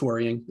it's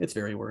worrying. It's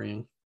very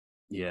worrying.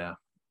 Yeah.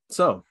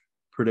 So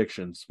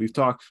predictions. We've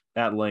talked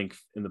at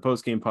length in the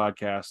post-game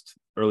podcast,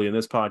 early in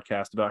this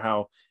podcast, about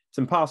how it's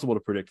impossible to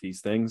predict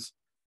these things.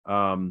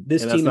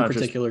 This team in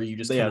particular, you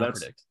just cannot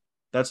predict.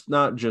 That's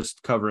not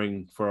just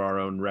covering for our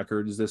own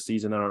records this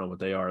season. I don't know what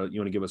they are. You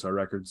want to give us our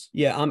records?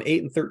 Yeah, I'm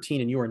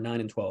 8-13, and you are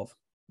 9-12.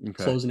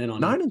 Okay. Closing in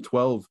on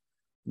 9-12.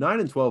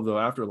 9-12 though.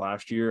 After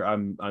last year,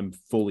 I'm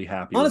fully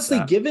happy. Honestly,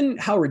 with that. given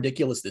how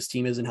ridiculous this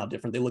team is and how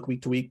different they look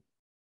week to week,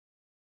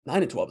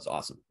 9-12 is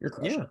awesome. You're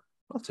crushing. Yeah,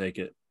 I'll take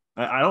it.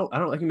 I don't.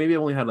 I think maybe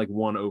I've only had like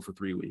 1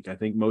 0-for-3 week. I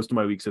think most of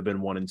my weeks have been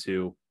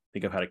 1-2. I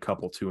think I've had a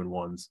couple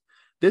 2-1s.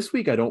 This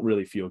week, I don't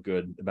really feel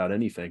good about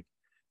anything.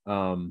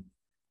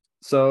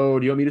 So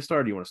do you want me to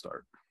start? Or do you want to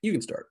start? You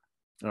can start.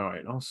 All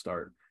right, I'll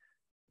start.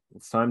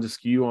 It's time to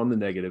skew on the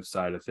negative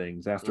side of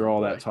things. After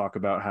all that talk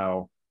about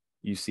how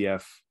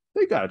UCF,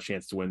 they got a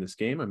chance to win this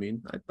game. I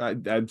mean,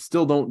 I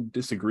still don't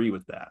disagree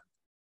with that.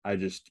 I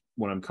just,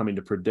 when I'm coming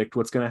to predict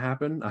what's going to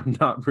happen, I'm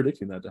not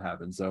predicting that to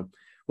happen. So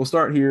we'll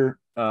start here.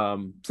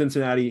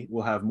 Cincinnati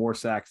will have more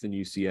sacks than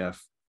UCF.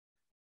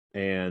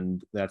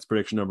 And that's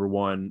prediction number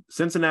 1.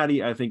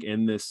 Cincinnati, I think,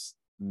 in this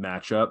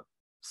matchup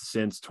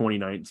since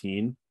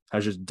 2019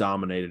 has just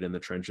dominated in the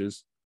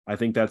trenches. I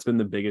think that's been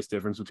the biggest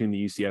difference between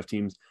the UCF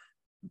teams,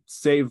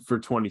 save for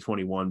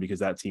 2021, because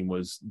that team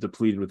was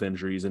depleted with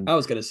injuries. And I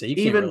was going to say, you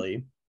can't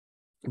really.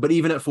 But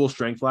even at full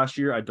strength last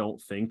year, I don't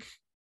think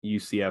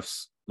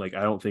UCF's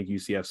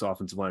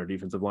offensive line or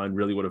defensive line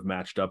really would have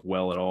matched up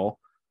well at all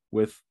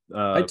with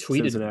I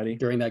tweeted Cincinnati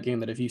during that game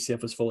that if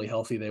UCF was fully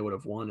healthy, they would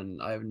have won.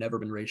 And I've never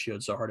been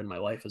ratioed so hard in my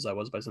life as I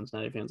was by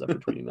Cincinnati fans after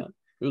tweeting that.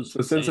 It was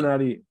so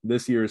Cincinnati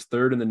this year is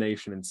 3rd in the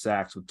nation in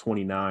sacks with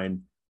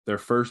 29. They're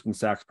 1st in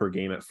sacks per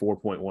game at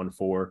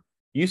 4.14.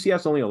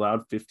 UCF's only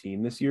allowed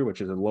 15 this year,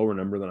 which is a lower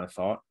number than I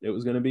thought it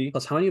was going to be.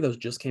 Plus, how many of those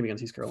just came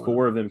against East Carolina?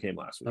 4 of them came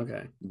last week.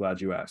 Okay. I'm glad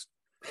you asked.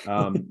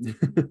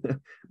 The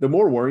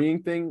more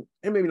worrying thing,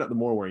 and maybe not the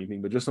more worrying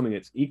thing, but just something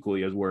that's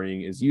equally as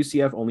worrying, is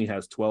UCF only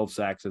has 12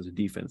 sacks as a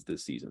defense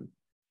this season.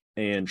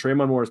 And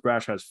Tremont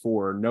Morris-Brash has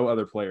 4. No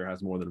other player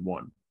has more than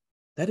 1.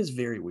 That is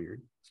very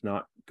weird. It's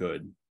not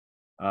good.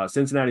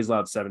 Cincinnati's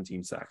allowed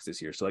 17 sacks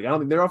this year. So like, I don't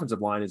think their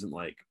offensive line isn't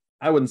like,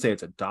 I wouldn't say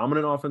it's a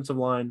dominant offensive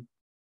line,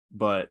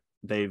 but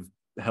they've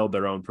held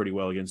their own pretty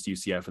well against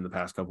UCF in the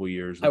past couple of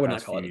years. I would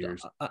not call it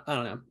years. I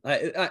don't know.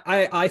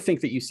 I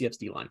think that UCF's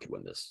D line could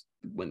win this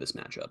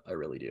matchup. I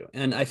really do.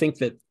 And I think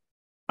that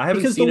I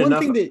haven't seen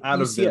enough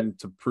out of them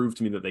to prove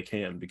to me that they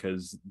can,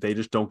 because they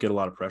just don't get a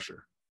lot of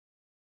pressure.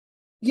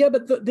 Yeah,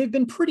 but they've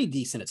been pretty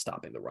decent at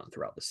stopping the run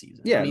throughout the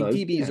season. Yeah, I mean,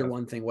 DBs are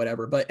one thing,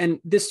 whatever. And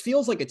this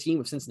feels like a team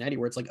of Cincinnati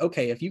where it's like,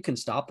 okay, if you can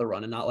stop the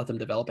run and not let them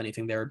develop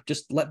anything there,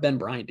 just let Ben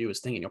Bryant do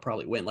his thing and you'll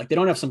probably win. Like, they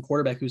don't have some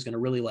quarterback who's going to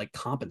really like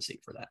compensate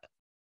for that.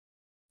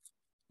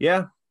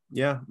 Yeah.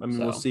 I mean,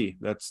 we'll see.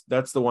 That's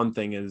the one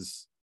thing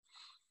is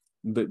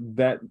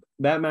that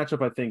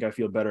matchup. I think I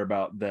feel better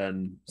about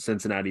than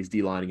Cincinnati's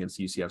D line against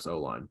UCF's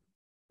O line,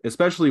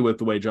 especially with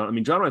the way John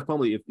Rice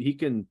Plumlee, if he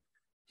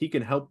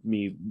can help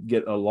me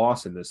get a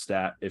loss in this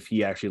stat if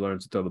he actually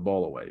learns to throw the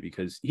ball away,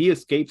 because he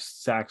escapes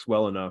sacks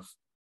well enough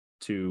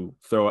to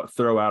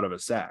throw out of a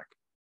sack,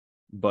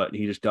 but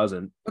he just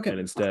doesn't. Okay. And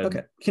instead,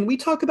 okay. Can we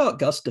talk about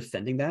Gus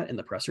defending that in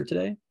the presser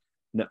today?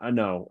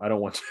 No, I don't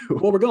want to.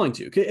 Well, we're going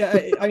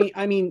to.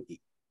 I mean,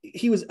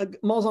 he was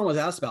Malzahn was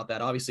asked about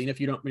that, obviously, and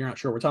if you're not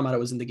sure, we're talking about it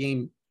was in the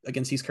game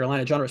against East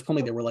Carolina. John Rice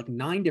Plumlee, there were like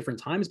 9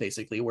 different times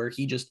basically where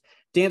he just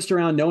danced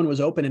around, no one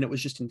was open, and it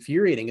was just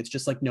infuriating. It's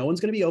just like, no one's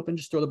going to be open,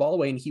 just throw the ball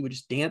away, and he would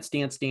just dance,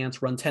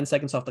 run 10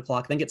 seconds off the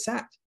clock, then get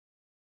sacked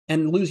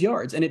and lose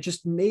yards. And it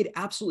just made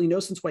absolutely no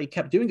sense why he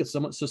kept doing it.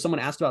 Someone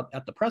asked about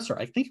at the presser,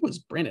 I think it was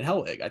Brandon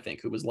Helwig,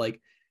 who was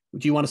like,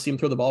 do you want to see him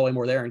throw the ball away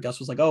more there? And Gus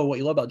was like, oh, what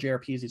you love about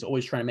JRP is he's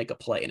always trying to make a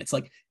play. And it's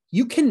like,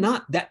 you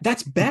cannot,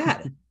 that's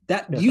bad.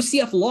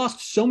 UCF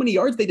lost so many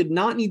yards they did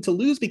not need to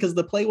lose because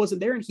the play wasn't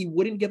there and he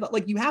wouldn't give up.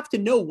 Like, you have to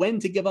know when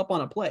to give up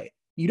on a play.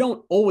 You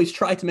don't always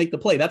try to make the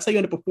play. That's how you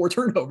end up with 4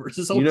 turnovers.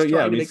 You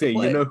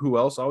know who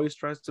else always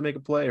tries to make a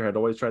play or had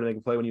always tried to make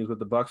a play when he was with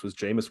the Bucs was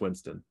Jameis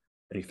Winston.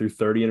 And he threw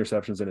 30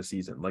 interceptions in a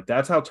season. Like,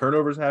 that's how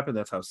turnovers happen.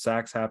 That's how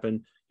sacks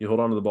happen. You hold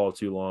on to the ball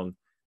too long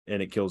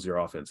and it kills your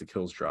offense. It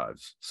kills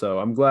drives. So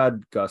I'm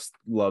glad Gus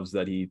loves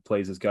that he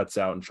plays his guts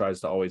out and tries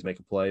to always make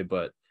a play,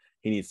 but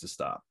he needs to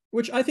stop.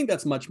 Which I think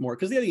that's much more,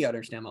 because the other thing you got to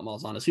understand about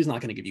Malzahn is he's not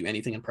going to give you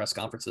anything in press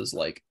conferences.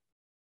 Like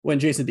when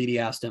Jason Beatty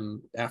asked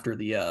him after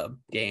the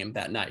game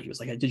that night, he was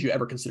like, hey, did you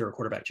ever consider a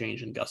quarterback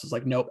change? And Gus is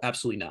like, nope,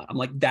 absolutely not. I'm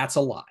like, that's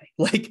a lie.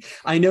 Like,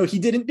 I know he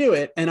didn't do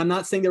it. And I'm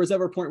not saying there was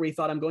ever a point where he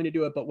thought I'm going to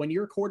do it. But when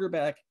your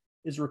quarterback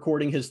is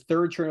recording his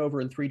 3rd turnover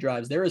in 3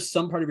 drives, there is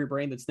some part of your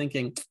brain that's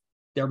thinking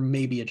there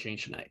may be a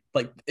change tonight.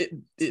 Like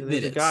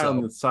there's a guy on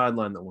the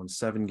sideline that won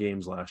 7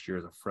 games last year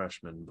as a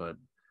freshman, but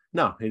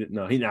I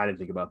didn't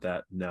think about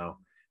that. No.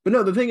 But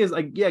no, the thing is,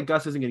 like, yeah,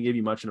 Gus isn't going to give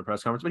you much in a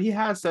press conference, but he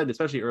has said,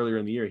 especially earlier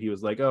in the year, he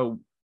was like, oh,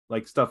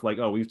 like stuff like,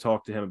 oh, we've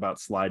talked to him about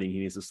sliding. He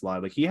needs to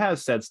slide. Like he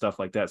has said stuff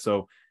like that.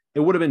 So it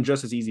would have been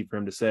just as easy for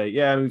him to say,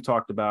 yeah, we've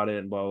talked about it.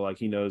 And blah, blah, like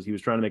he knows he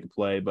was trying to make a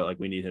play, but like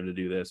we need him to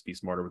do this, be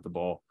smarter with the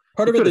ball.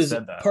 Part of it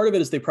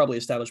is they probably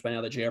established by now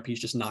that JRP is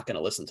just not going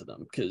to listen to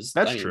them because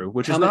that's true,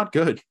 which is not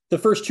good. The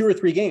first 2 or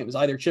 3 games,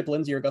 either Chip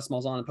Lindsey or Gus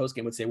Malzahn in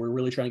postgame would say, we're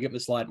really trying to get him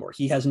to slide more.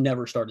 He has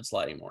never started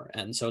sliding more.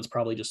 And so it's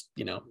probably just,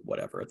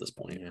 whatever at this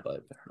point. Yeah,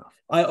 but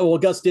fair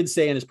enough. Gus did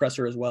say in his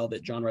presser as well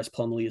that John Rice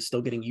Plumlee is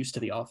still getting used to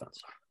the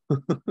offense.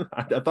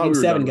 I thought game we were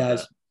 7,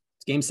 guys. That.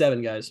 It's game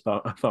 7, guys.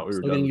 I thought we were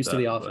still getting used to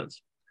the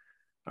offense.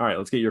 All right,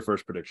 let's get your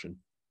first prediction.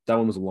 That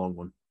one was a long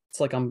one. It's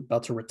like I'm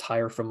about to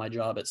retire from my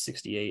job at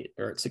 68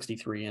 or at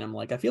 63. And I'm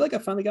like, I feel like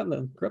I've finally gotten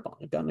a grip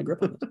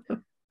on this.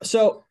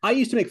 So I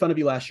used to make fun of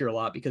you last year a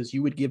lot because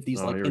you would give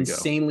these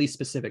insanely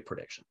specific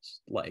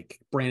predictions. Like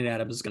Brandon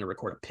Adams is going to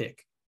record a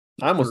pick.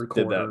 I almost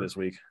did that this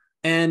week.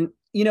 And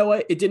you know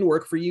what? It didn't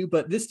work for you,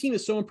 but this team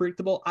is so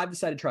unpredictable. I've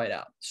decided to try it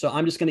out. So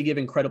I'm just going to give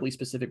incredibly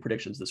specific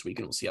predictions this week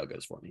and we'll see how it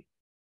goes for me.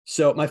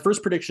 So my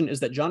first prediction is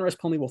that John Rice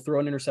Plumlee will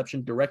throw an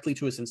interception directly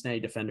to a Cincinnati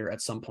defender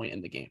at some point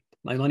in the game.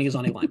 My money is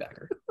on a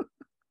linebacker.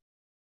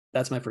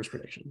 That's my first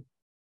prediction.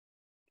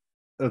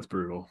 That's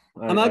brutal.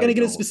 I'm not going to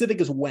get as specific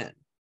as when,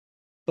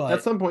 but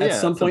at some point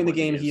in the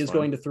game, he is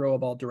going to throw a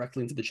ball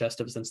directly into the chest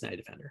of a Cincinnati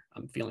defender.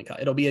 I'm feeling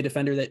it'll be a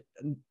defender that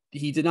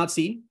he did not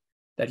see,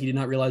 that he did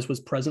not realize was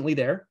presently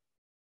there,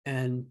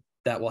 and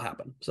that will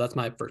happen. So that's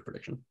my first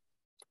prediction.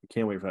 I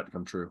can't wait for that to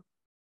come true.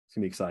 It's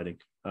gonna be exciting.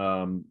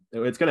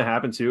 It's gonna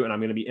happen too, and I'm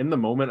gonna be in the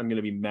moment. I'm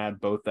gonna be mad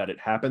both that it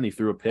happened, he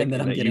threw a pick, and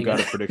that you got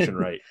a prediction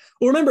right.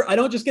 Well, remember, I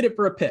don't just get it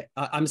for a pick.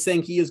 I'm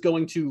saying he is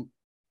going to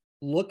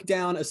look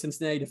down a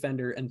Cincinnati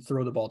defender and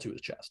throw the ball to his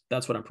chest.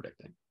 That's what I'm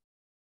predicting.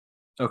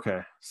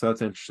 Okay, so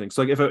that's interesting.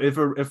 So like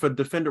if a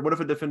defender, what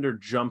if a defender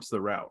jumps the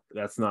route?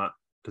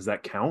 Does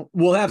that count?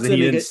 We'll have to. He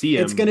didn't see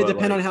him. It's going to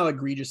depend on how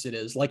egregious it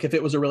is. Like if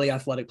it was a really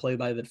athletic play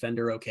by the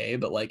defender, okay.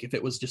 But like if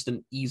it was just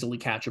an easily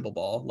catchable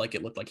ball, like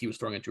it looked like he was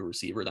throwing it to a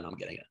receiver, then I'm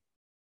getting it.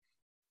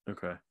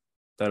 Okay,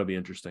 that'll be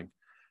interesting.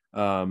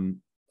 I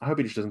hope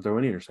he just doesn't throw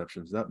any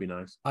interceptions. That'd be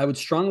nice. I would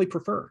strongly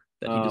prefer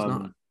that he does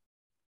not.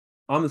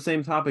 On the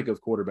same topic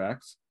of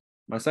quarterbacks,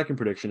 my second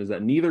prediction is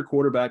that neither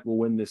quarterback will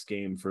win this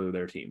game for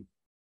their team.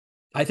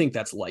 I think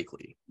that's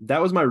likely. That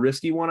was my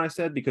risky one I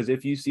said, because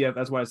if UCF,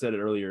 that's why I said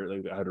it earlier,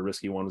 like I had a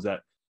risky one, was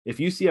that if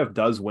UCF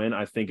does win,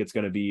 I think it's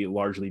going to be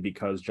largely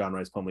because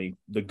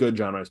the good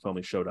John Rice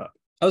Plumlee showed up.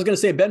 I was going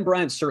to say Ben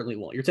Bryant certainly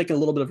won't. You're taking a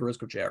little bit of a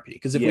risk with JRP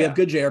because if we have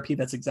good JRP,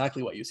 that's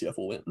exactly what UCF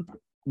will win.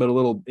 But a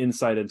little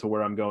insight into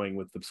where I'm going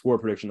with the score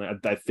prediction.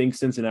 I think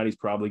Cincinnati's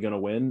probably going to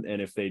win.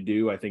 And if they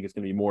do, I think it's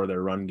going to be more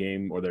their run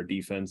game or their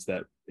defense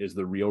that is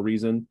the real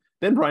reason.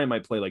 Ben Bryant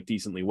might play like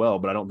decently well,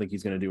 but I don't think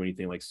he's going to do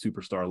anything like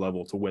superstar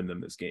level to win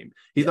them this game.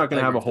 He's not going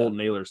to have a Holton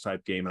Ahlers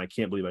type game. And I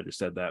can't believe I just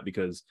said that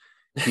because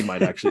he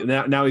might actually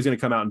now he's going to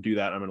come out and do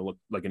that. I'm going to look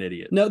like an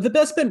idiot. No, the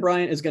best Ben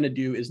Bryant is going to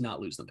do is not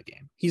lose them the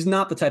game. He's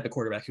not the type of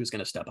quarterback who's going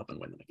to step up and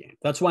win them the game.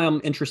 That's why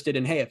I'm interested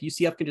in, hey, if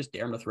UCF can just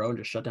dare him to throw and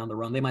just shut down the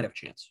run, they might have a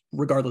chance,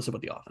 regardless of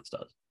what the offense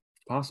does.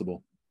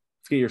 Possible.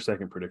 Let's get your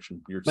second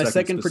prediction. My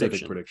second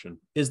prediction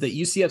is that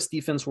UCF's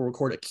defense will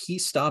record a key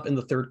stop in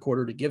the third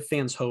quarter to give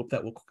fans hope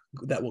that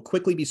will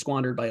quickly be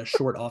squandered by a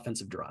short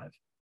offensive drive.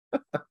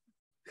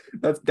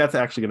 That's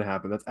actually going to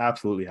happen. That's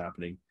absolutely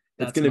happening.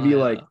 It's going to be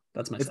like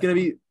it's going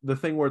to be the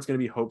thing where it's going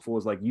to be hopeful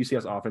is like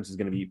UCF's offense is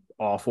going to be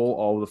awful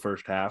all of the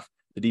first half.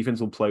 The defense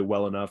will play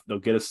well enough. They'll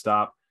get a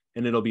stop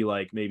and it'll be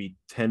like maybe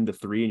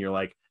 10-3. And you're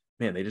like,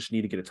 man, they just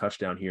need to get a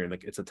touchdown here. And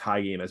like, it's a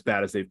tie game. As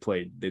bad as they've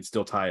played, they'd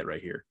still tie it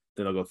right here.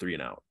 Then they'll go 3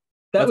 and out.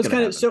 That was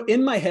kind of so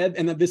in my head,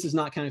 and this is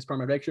not counting as part of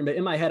my prediction, but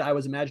in my head, I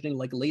was imagining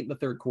like late in the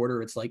third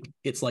quarter, it's like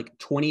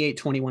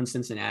 28-21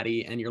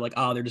 Cincinnati, and you're like,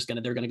 oh, they're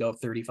gonna go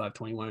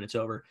 35-21 and it's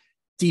over.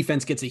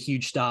 Defense gets a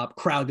huge stop,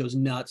 crowd goes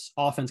nuts,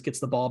 offense gets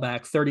the ball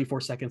back,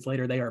 34 seconds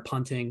later, they are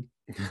punting,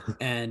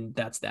 and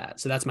that's that.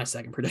 So that's my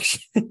second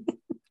prediction.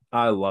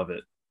 I love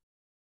it.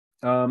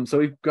 So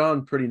we've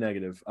gone pretty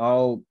negative.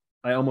 I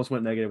almost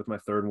went negative with my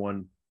third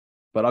one,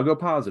 but I'll go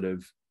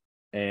positive,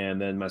 and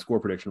then my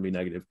score prediction will be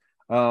negative.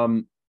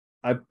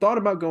 I thought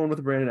about going with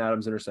the Brandon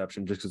Adams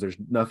interception just because there's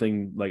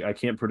nothing, like I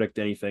can't predict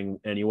anything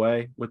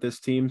anyway with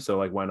this team. So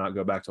like, why not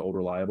go back to old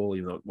reliable,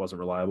 even though it wasn't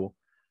reliable?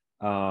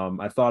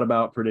 I thought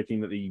about predicting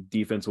that the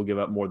defense will give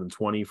up more than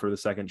 20 for the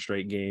second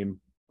straight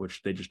game,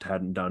 which they just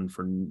hadn't done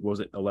for,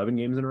 was it 11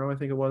 games in a row? I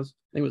think it was.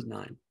 I think it was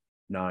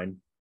 9.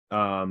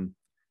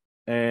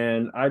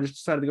 And I just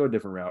decided to go a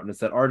different route. And it's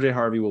that RJ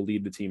Harvey will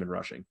lead the team in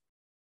rushing.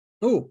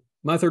 Oh,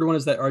 my third one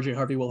is that RJ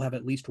Harvey will have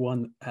at least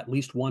one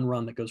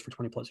run that goes for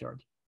 20 plus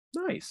yards.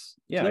 Nice.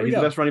 Yeah, so he's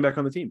the best running back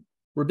on the team.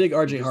 We're big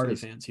RJ Harvey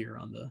fans here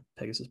on the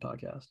Pegasus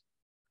podcast.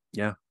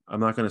 Yeah, I'm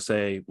not going to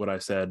say what I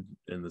said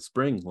in the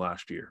spring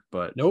last year,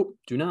 but nope,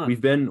 do not. We've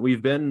been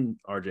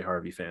RJ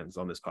Harvey fans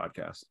on this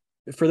podcast.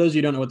 For those of you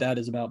who don't know what that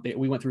is about,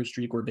 we went through a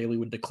streak where Bailey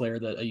would declare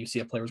that a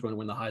UCF player was going to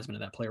win the Heisman,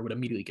 and that player would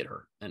immediately get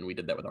hurt. And we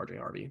did that with RJ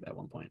Harvey at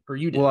one point. Or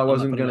you did. Well, I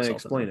wasn't going to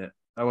explain it.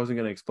 I wasn't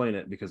going to explain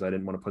it because I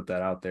didn't want to put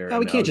that out there. No,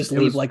 we can't just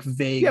leave like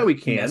vague we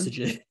can.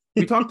 messages.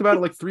 We talked about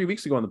it like 3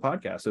 weeks ago on the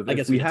podcast. So I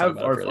guess if we have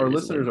our recently.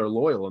 listeners are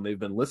loyal and they've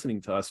been listening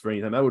to us for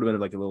any time, that would have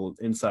been like a little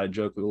inside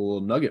joke, a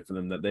little nugget for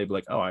them that they'd be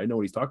like, oh, I know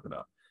what he's talking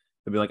about.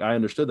 They'd be like, I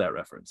understood that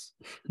reference.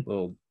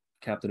 Little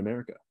Captain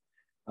America.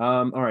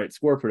 All right,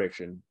 score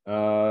prediction.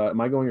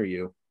 Am I going or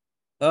you?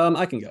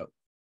 I can go.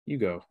 You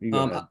go. You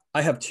go ahead.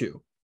 I have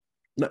two.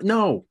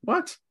 No,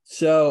 what?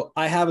 So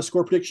I have a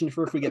score prediction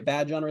for if we get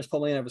bad John Rice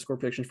Plumlee, and I have a score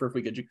prediction for if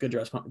we get good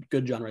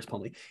John Rice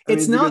Plumlee.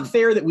 It's not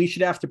fair that we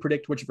should have to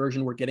predict which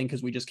version we're getting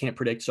because we just can't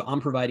predict. So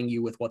I'm providing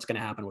you with what's going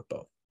to happen with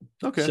both.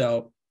 Okay.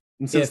 So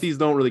and since these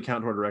don't really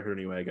count toward a record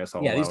anyway, I guess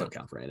these don't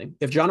count for anything.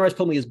 If John Rice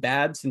Plumlee is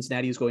bad,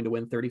 Cincinnati is going to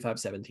win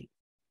 35-17.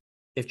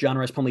 If John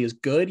Rice Plumlee is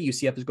good,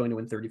 UCF is going to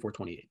win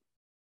 34-28.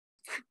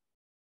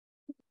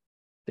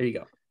 There you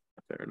go.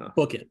 Fair enough.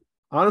 Book it.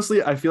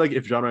 Honestly, I feel like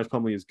if John Rice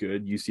Plumlee is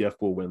good, UCF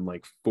will win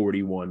like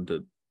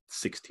 41-16.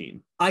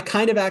 I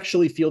kind of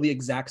actually feel the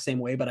exact same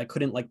way, but I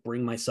couldn't like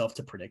bring myself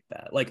to predict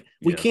that. Like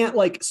we can't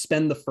like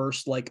spend the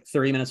first like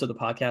 30 minutes of the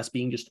podcast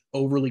being just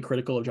overly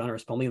critical of John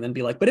Rice Plumlee and then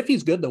be like, but if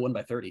he's good, they'll win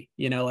by 30.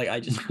 You know, like I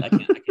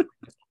can't do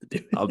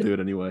it. I'll do it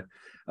anyway.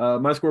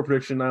 My score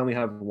prediction, I only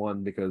have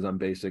one because I'm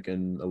basic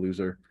and a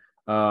loser.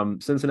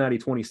 Cincinnati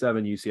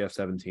 27, UCF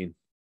 17.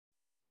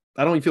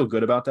 I don't even feel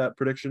good about that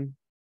prediction.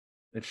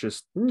 It's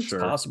just it's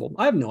possible.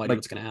 I have no idea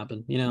what's going to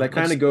happen. You know, that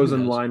kind of goes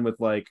in line with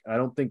like, I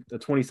don't think a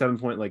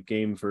 27-point like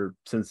game for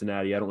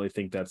Cincinnati. I don't really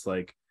think that's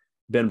like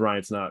Ben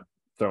Bryant's not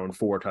throwing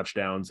 4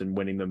 touchdowns and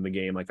winning them the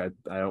game. Like I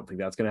don't think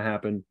that's going to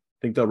happen. I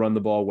think they'll run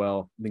the ball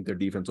well. I think their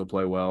defense will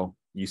play well.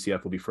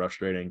 UCF will be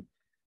frustrating,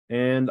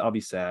 and I'll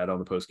be sad on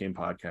the post-game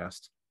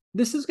podcast.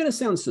 This is going to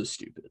sound so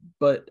stupid,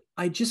 but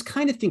I just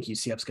kind of think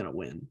UCF's going to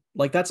win.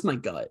 Like that's my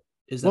gut.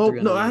 Well,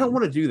 no, I don't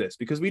want to do this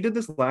because we did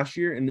this last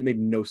year and it made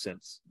no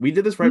sense. We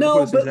did this right before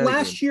the Cincinnati but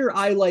last year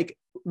I like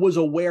was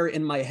aware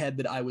in my head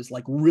that I was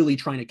like really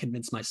trying to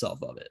convince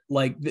myself of it.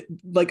 Like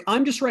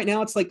I'm just right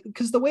now, it's like,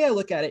 because the way I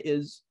look at it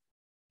is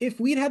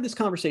if we'd had this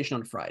conversation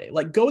on Friday,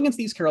 like going against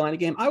the East Carolina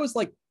game, I was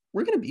like,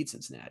 we're going to beat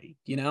Cincinnati.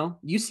 You know,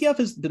 UCF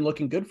has been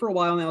looking good for a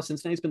while now.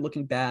 Cincinnati's been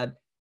looking bad.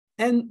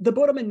 And the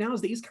boat I'm in now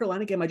is the East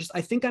Carolina game.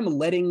 I think I'm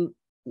letting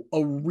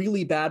a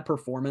really bad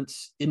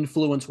performance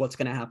influence what's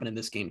going to happen in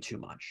this game too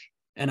much.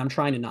 And I'm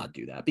trying to not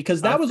do that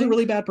because that was a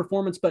really bad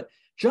performance, but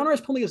John Rice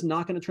Plumlee is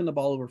not going to turn the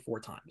ball over 4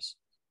 times.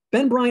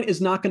 Ben Bryant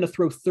is not going to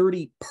throw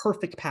 30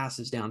 perfect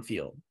passes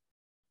downfield.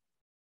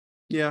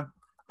 Yeah.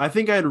 I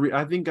think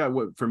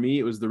for me,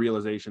 it was the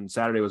realization,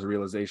 Saturday was a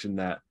realization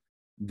that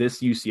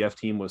this UCF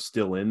team was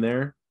still in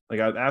there.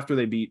 Like after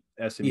they beat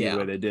SMU the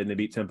way they did and they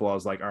beat Temple, I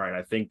was like, all right,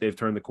 I think they've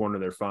turned the corner.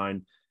 They're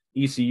fine.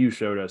 ECU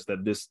showed us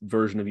that this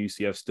version of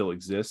UCF still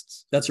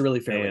exists. That's a really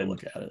fair way to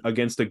look at it.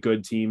 Against a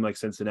good team like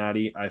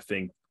Cincinnati, I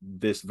think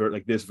this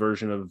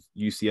version of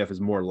UCF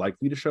is more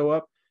likely to show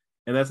up.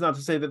 And that's not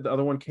to say that the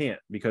other one can't,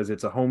 because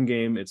it's a home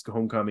game, it's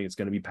homecoming, it's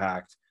going to be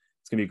packed,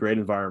 it's going to be a great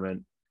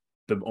environment.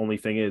 The only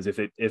thing is,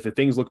 if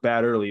things look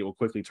bad early, it will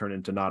quickly turn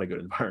into not a good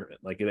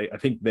environment. Like I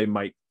think they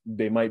might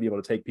be able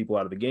to take people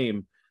out of the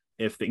game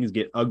if things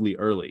get ugly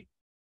early.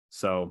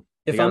 So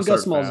if I'm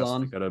Gus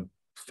Malzahn, got to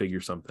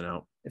figure something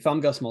out. If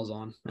I'm Gus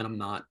Malzahn, and I'm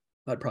not,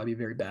 I'd probably be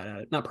very bad at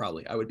it. Not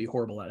probably, I would be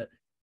horrible at it.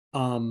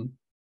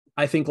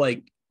 I think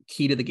like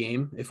key to the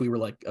game, if we were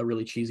like a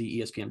really cheesy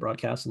ESPN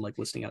broadcast and like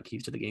listing out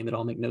keys to the game that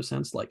all make no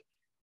sense, like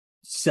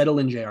settle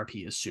in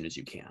JRP as soon as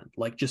you can.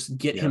 Like just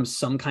get him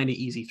some kind of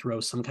easy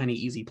throw, some kind of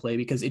easy play,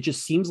 because it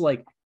just seems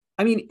like,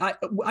 I mean,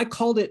 I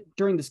called it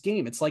during this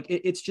game. It's like,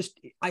 it's just,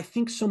 I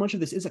think so much of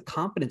this is a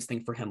confidence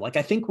thing for him. Like,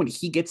 I think when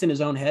he gets in his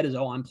own head is,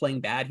 oh, I'm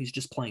playing bad, he's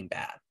just playing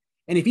bad.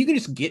 And if you can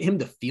just get him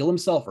to feel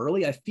himself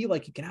early, I feel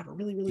like he can have a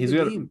really, really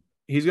good game.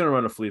 He's going to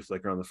run a flea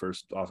flicker on the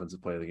first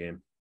offensive play of the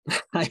game.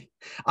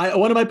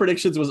 One of my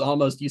predictions was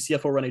almost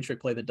UCF will run a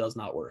trick play that does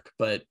not work,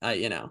 but I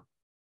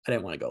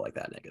didn't want to go like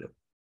that negative.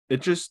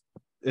 It just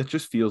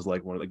feels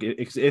like one of the,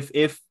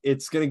 if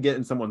it's going to get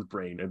in someone's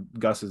brain,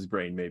 Gus's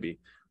brain maybe,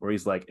 where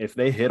he's like, if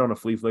they hit on a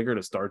flea flicker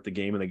to start the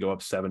game and they go up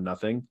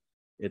 7-0,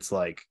 it's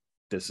like,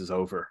 this is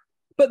over.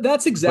 But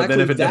that's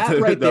exactly that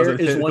right there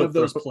is one of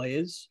those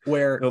plays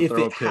where if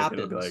it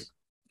happens, like,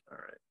 all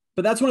right.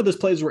 But that's one of those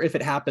plays where if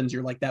it happens,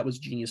 you're like, that was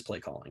genius play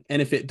calling.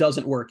 And if it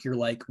doesn't work, you're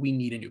like, we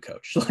need a new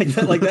coach.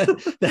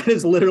 That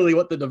is literally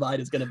what the divide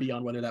is going to be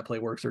on whether that play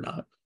works or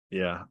not.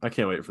 Yeah, I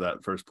can't wait for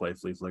that first play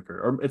flea flicker.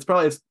 Or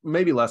it's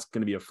maybe less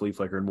going to be a flea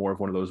flicker and more of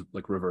one of those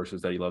like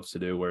reverses that he loves to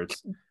do, where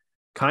it's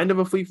kind of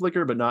a flea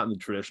flicker, but not in the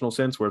traditional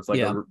sense, where it's like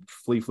a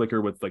flea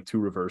flicker with like 2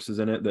 reverses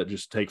in it that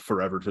just take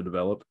forever to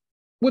develop.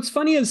 What's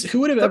funny is who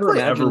would have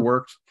ever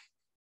worked?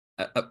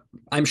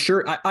 I'm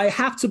sure I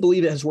have to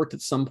believe it has worked at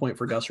some point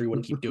for Gus, or he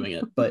wouldn't keep doing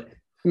it, but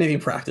maybe in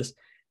practice.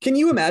 Can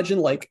you imagine,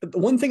 like, the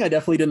one thing I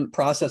definitely didn't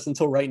process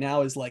until right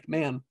now is like,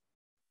 man,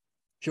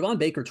 Javon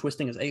Baker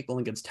twisting his ankle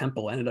against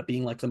Temple ended up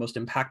being like the most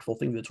impactful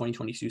thing of the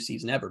 2022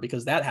 season ever,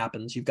 because that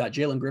happens. You've got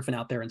Jalen Griffin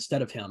out there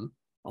instead of him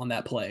on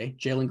that play.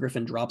 Jalen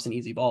Griffin drops an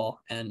easy ball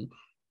and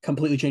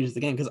completely changes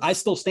the game, because I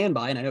still stand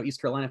by, and I know East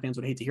Carolina fans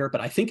would hate to hear it,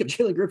 but I think if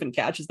Jalen Griffin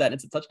catches that and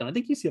it's a touchdown, I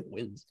think UCF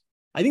wins.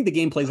 I think the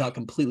game plays out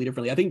completely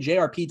differently. I think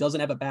JRP doesn't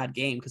have a bad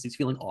game because he's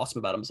feeling awesome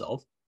about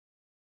himself.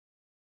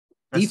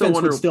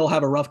 Defense would still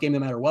have a rough game no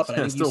matter what, but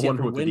I think UCF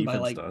will win by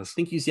like, I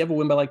think UCF will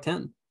win by like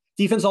 10.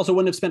 Defense also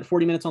wouldn't have spent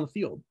 40 minutes on the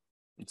field.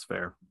 It's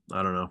fair.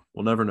 I don't know.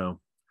 We'll never know.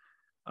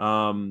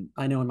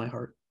 I know in my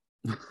heart.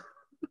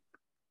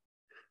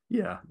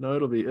 Yeah, no,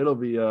 it'll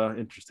be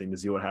interesting to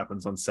see what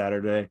happens on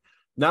Saturday.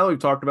 Now that we've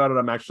talked about it,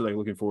 I'm actually like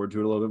looking forward to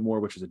it a little bit more,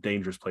 which is a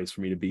dangerous place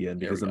for me to be in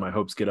because then my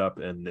hopes get up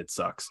and it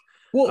sucks.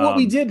 Well, what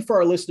we did for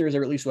our listeners,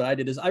 or at least what I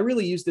did, is I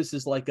really use this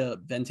as like a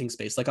venting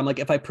space. Like I'm like,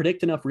 if I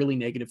predict enough really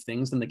negative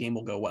things, then the game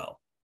will go well.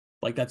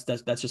 Like that's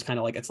just kind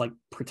of like, it's like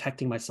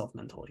protecting myself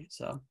mentally.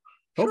 So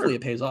hopefully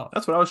it pays off.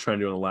 That's what I was trying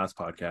to do on the last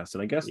podcast.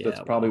 And I guess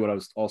that's probably what I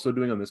was also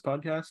doing on this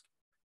podcast.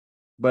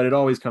 But it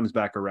always comes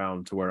back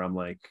around to where I'm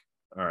like,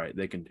 all right,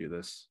 they can do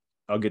this.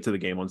 I'll get to the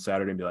game on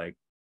Saturday and be like,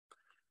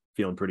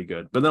 feeling pretty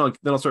good. But then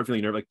I'll start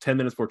feeling nervous. Like 10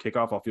 minutes before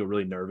kickoff, I'll feel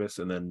really nervous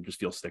and then just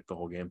feel sick the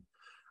whole game.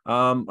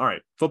 All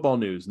right, football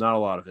news, not a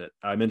lot of it.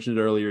 I mentioned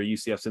it earlier.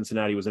 UCF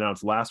Cincinnati was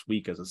announced last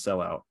week as a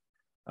sellout.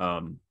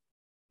 I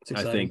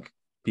think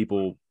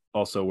people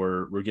also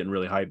were getting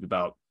really hyped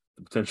about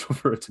the potential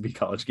for it to be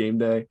College Game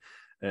Day,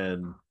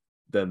 and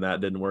then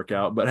that didn't work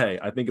out. But hey,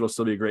 I think it'll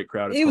still be a great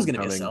crowd. It was going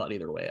to be a sellout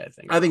either way.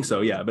 I think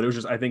so, yeah. But it was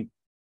just, I think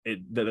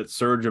that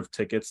surge of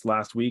tickets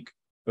last week.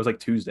 It was like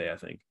Tuesday, I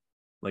think.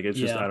 Like it's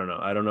just, I don't know.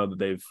 I don't know that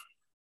they've,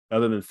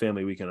 other than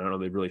family weekend, I don't know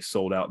they've really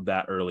sold out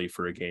that early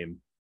for a game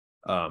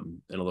in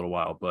a little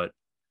while. But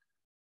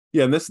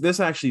yeah, and this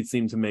actually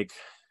seemed to make,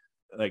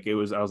 like, I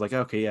was like,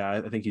 okay, yeah,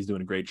 I think he's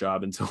doing a great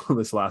job until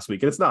this last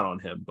week. And it's not on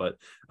him, but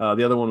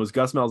the other one was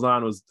Gus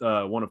Malzahn was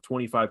one of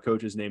 25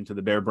 coaches named to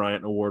the Bear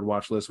Bryant Award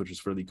watch list, which is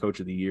for the Coach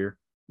of the Year.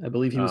 I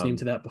believe he was named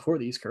to that before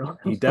the East Curl.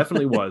 He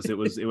definitely was.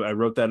 I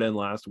wrote that in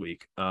last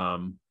week.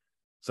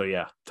 So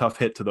yeah, tough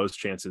hit to those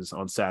chances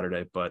on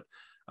Saturday. But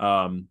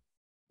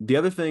the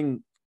other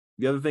thing,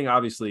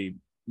 obviously,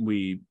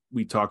 we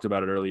talked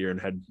about it earlier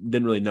and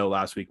didn't really know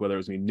last week whether it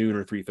was going to be noon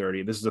or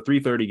 3:30. This is a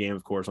 3:30 game,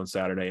 of course, on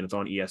Saturday, and it's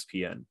on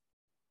ESPN.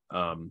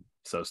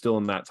 So still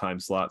in that time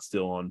slot,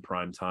 still on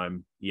prime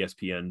time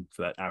ESPN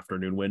for that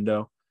afternoon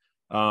window.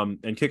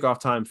 And kickoff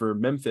time for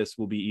Memphis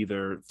will be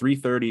either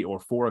 3:30 or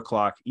 4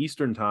 o'clock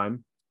Eastern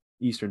time.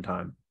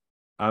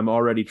 I'm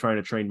already trying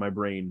to train my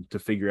brain to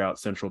figure out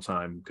Central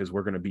Time because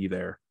we're going to be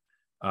there.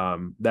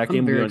 That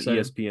game will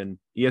be on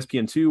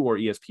ESPN2 or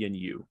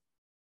ESPNU.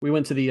 We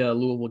went to the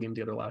Louisville game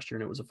together last year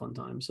and it was a fun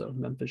time. So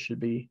Memphis should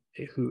be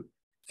a hoot.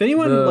 If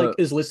anyone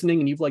is listening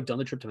and you've done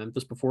the trip to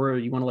Memphis before, or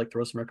you want to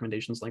throw some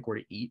recommendations where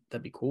to eat,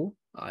 that'd be cool.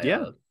 We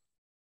have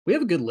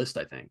a good list,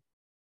 I think.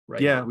 Right.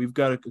 Yeah, now. We've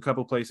got a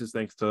couple places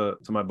thanks to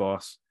my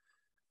boss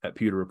at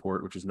Pewter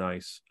Report, which is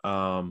nice.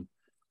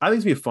 I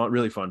think it's gonna be a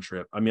really fun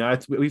trip. I mean,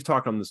 we've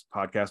talked on this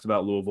podcast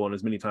about Louisville, and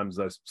as many times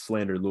as I've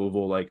slandered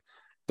Louisville,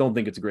 don't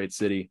think it's a great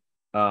city.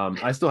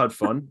 I still had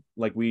fun.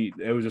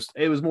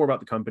 It was more about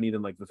the company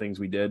than the things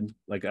we did.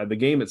 The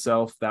game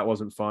itself, that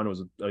wasn't fun. It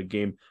was a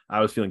game.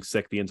 I was feeling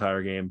sick the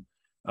entire game.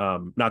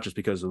 Not just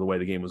because of the way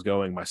the game was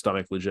going. My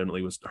stomach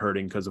legitimately was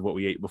hurting because of what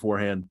we ate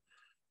beforehand.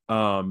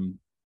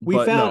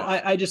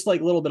 I just a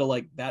little bit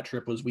of that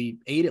trip was we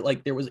ate it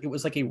it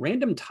was a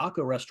random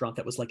taco restaurant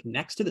that was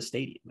next to the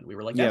stadium. And we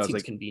were that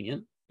seems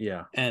convenient.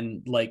 Yeah.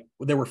 And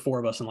there were 4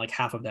 of us and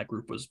half of that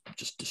group was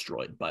just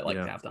destroyed by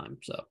halftime.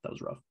 So that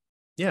was rough.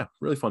 Yeah,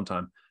 really fun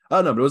time.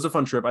 No, but it was a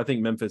fun trip. I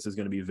think Memphis is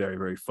going to be very,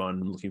 very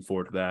fun. I'm looking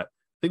forward to that.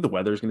 I think the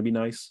weather is going to be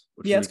nice.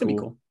 It's going to be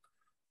cool.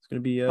 It's going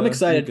to be. I'm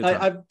excited.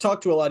 I've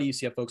talked to a lot of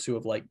UCF folks who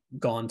have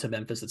gone to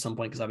Memphis at some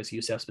point because obviously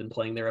UCF's been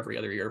playing there every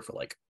other year for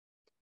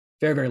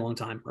very, very long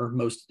time, or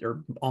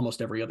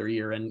almost every other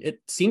year, and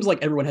it seems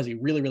like everyone has a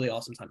really, really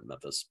awesome time in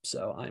Memphis.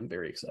 So I'm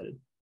very excited.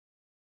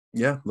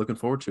 Yeah, looking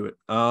forward to it.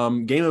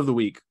 Game of the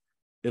week.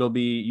 It'll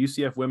be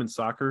UCF women's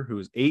soccer, who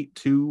is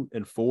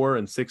 8-2-4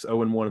 and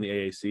 6-0-1 in the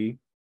AAC,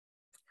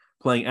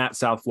 playing at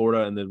South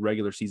Florida in the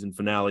regular season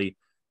finale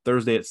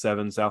Thursday at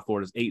 7. South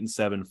Florida's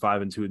 8-7,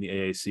 5-2 in the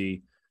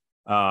AAC.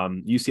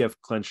 UCF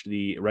clinched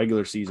the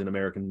regular season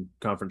American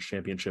Conference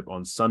Championship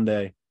on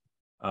Sunday.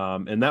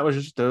 And that was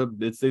just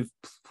they've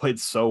played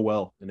so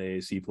well in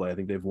AAC play. I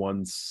think they've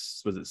won,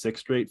 was it 6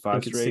 straight,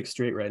 5 straight? 6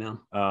 straight right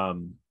now.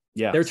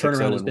 Yeah, their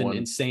turnaround has been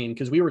insane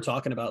because we were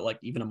talking about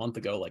even a month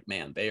ago,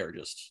 man, they are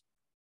just.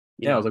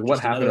 I was what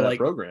happened to that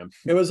program?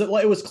 It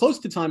was close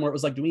to time where it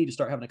was do we need to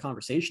start having a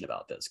conversation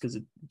about this? Because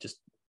it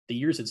just the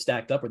years had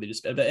stacked up where they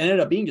just it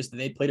ended up being just that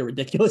they played a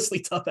ridiculously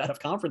tough out of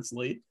conference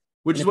league,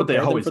 which is what they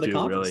always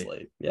do. Really,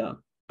 league. Yeah.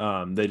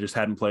 They just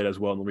hadn't played as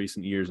well in the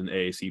recent years in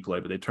AAC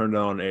play, but they turned it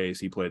on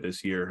AAC play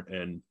this year,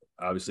 and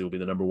obviously will be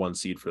the number 1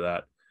 seed for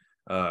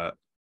that.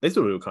 They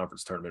still do a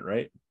conference tournament,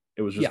 right?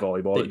 It was just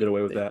volleyball that did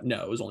away with that.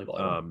 No, it was only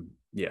volleyball.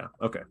 Yeah.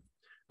 Okay.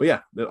 But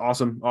yeah,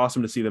 awesome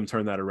to see them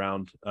turn that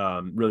around.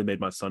 Really made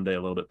my Sunday a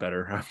little bit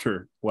better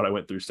after what I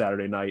went through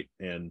Saturday night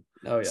and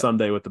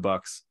Sunday with the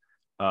Bucks.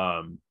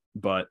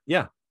 But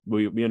yeah,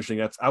 will be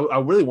interesting. I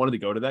really wanted to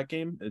go to that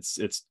game.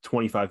 It's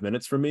 25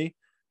 minutes from me,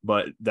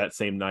 but that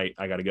same night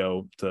I got to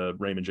go to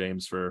Raymond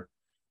James for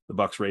the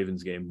Bucks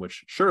Ravens game,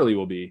 which surely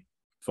will be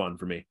fun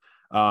for me.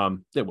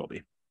 It will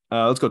be.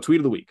 Let's go tweet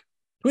of the week.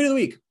 Tweet of the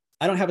week.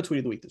 I don't have a tweet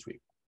of the week this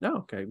week. No,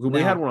 okay.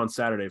 We had one on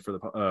Saturday for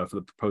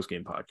the post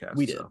game podcast.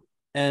 We did,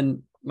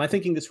 and my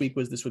thinking this week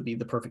was this would be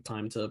the perfect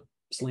time to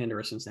slander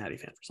a Cincinnati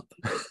fan for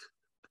something.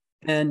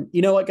 And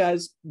you know what,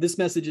 guys? This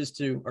message is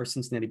to our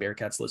Cincinnati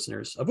Bearcats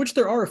listeners, of which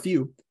there are a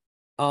few.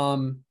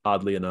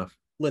 Oddly enough,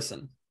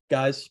 listen,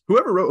 guys.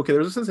 Whoever wrote, okay,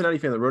 there's a Cincinnati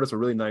fan that wrote us a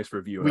really nice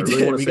review. We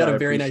did. We got a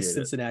very nice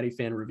Cincinnati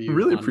fan review.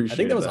 Really appreciate it. I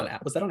think that was on.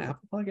 Was that on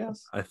Apple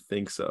Podcasts? I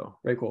think so.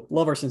 Very cool.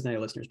 Love our Cincinnati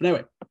listeners. But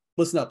anyway,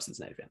 listen up,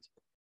 Cincinnati fans.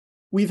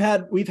 We've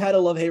had a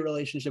love-hate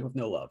relationship with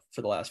no love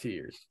for the last few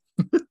years,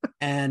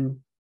 and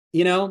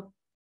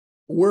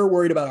we're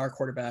worried about our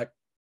quarterback.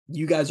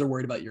 You guys are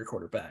worried about your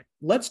quarterback.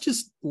 Let's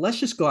just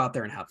go out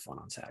there and have fun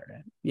on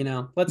Saturday.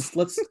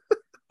 Let's.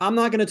 I'm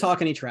not going to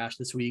talk any trash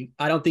this week.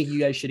 I don't think you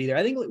guys should either.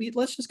 I think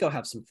let's just go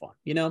have some fun.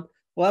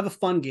 We'll have a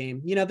fun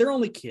game. They're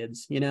only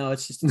kids.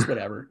 It's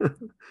whatever.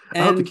 I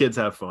hope the kids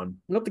have fun.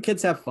 I hope the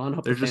kids have fun.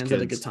 Hope They're the fans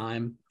have a good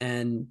time.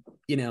 And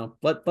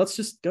let's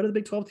just go to the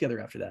Big 12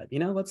 together after that.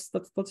 Let's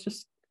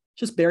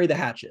just bury the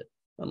hatchet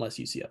unless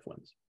UCF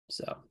wins.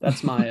 So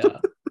that's my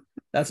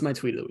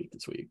tweet of the week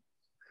this week.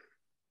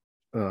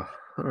 All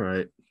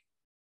right.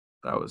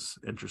 That was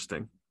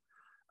interesting.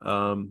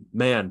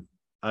 Man,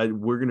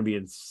 we're going to be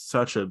in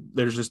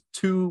there's just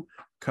two,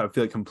 I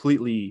feel like,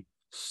 completely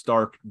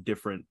stark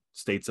different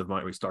states of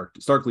mind.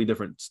 Starkly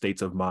different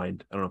states of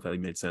mind. I don't know if that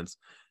made sense.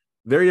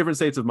 Very different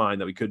states of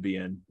mind that we could be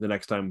in the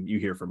next time you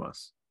hear from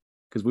us.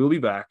 Because we will be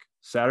back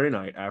Saturday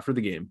night after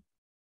the game,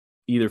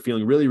 either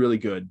feeling really, really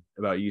good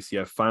about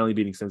UCF finally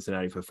beating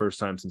Cincinnati for the first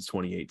time since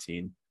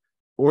 2018,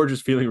 or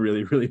just feeling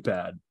really, really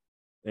bad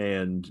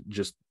and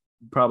just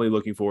probably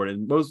looking forward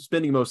and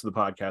spending most of the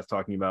podcast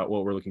talking about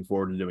what we're looking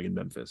forward to doing in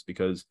Memphis,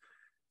 because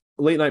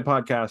late night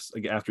podcasts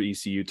after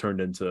ECU turned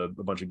into a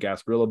bunch of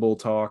Gasparilla Bowl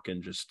talk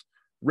and just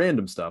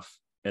random stuff.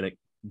 And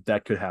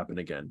that could happen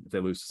again if they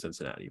lose to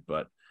Cincinnati.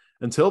 But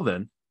until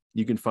then,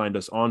 you can find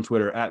us on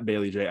Twitter at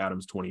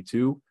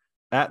BaileyJAdams22,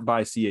 at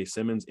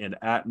 @ByCASimmons, and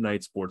at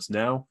Night Sports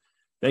Now.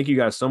 Thank you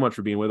guys so much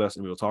for being with us,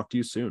 and we will talk to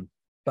you soon.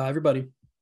 Bye, everybody.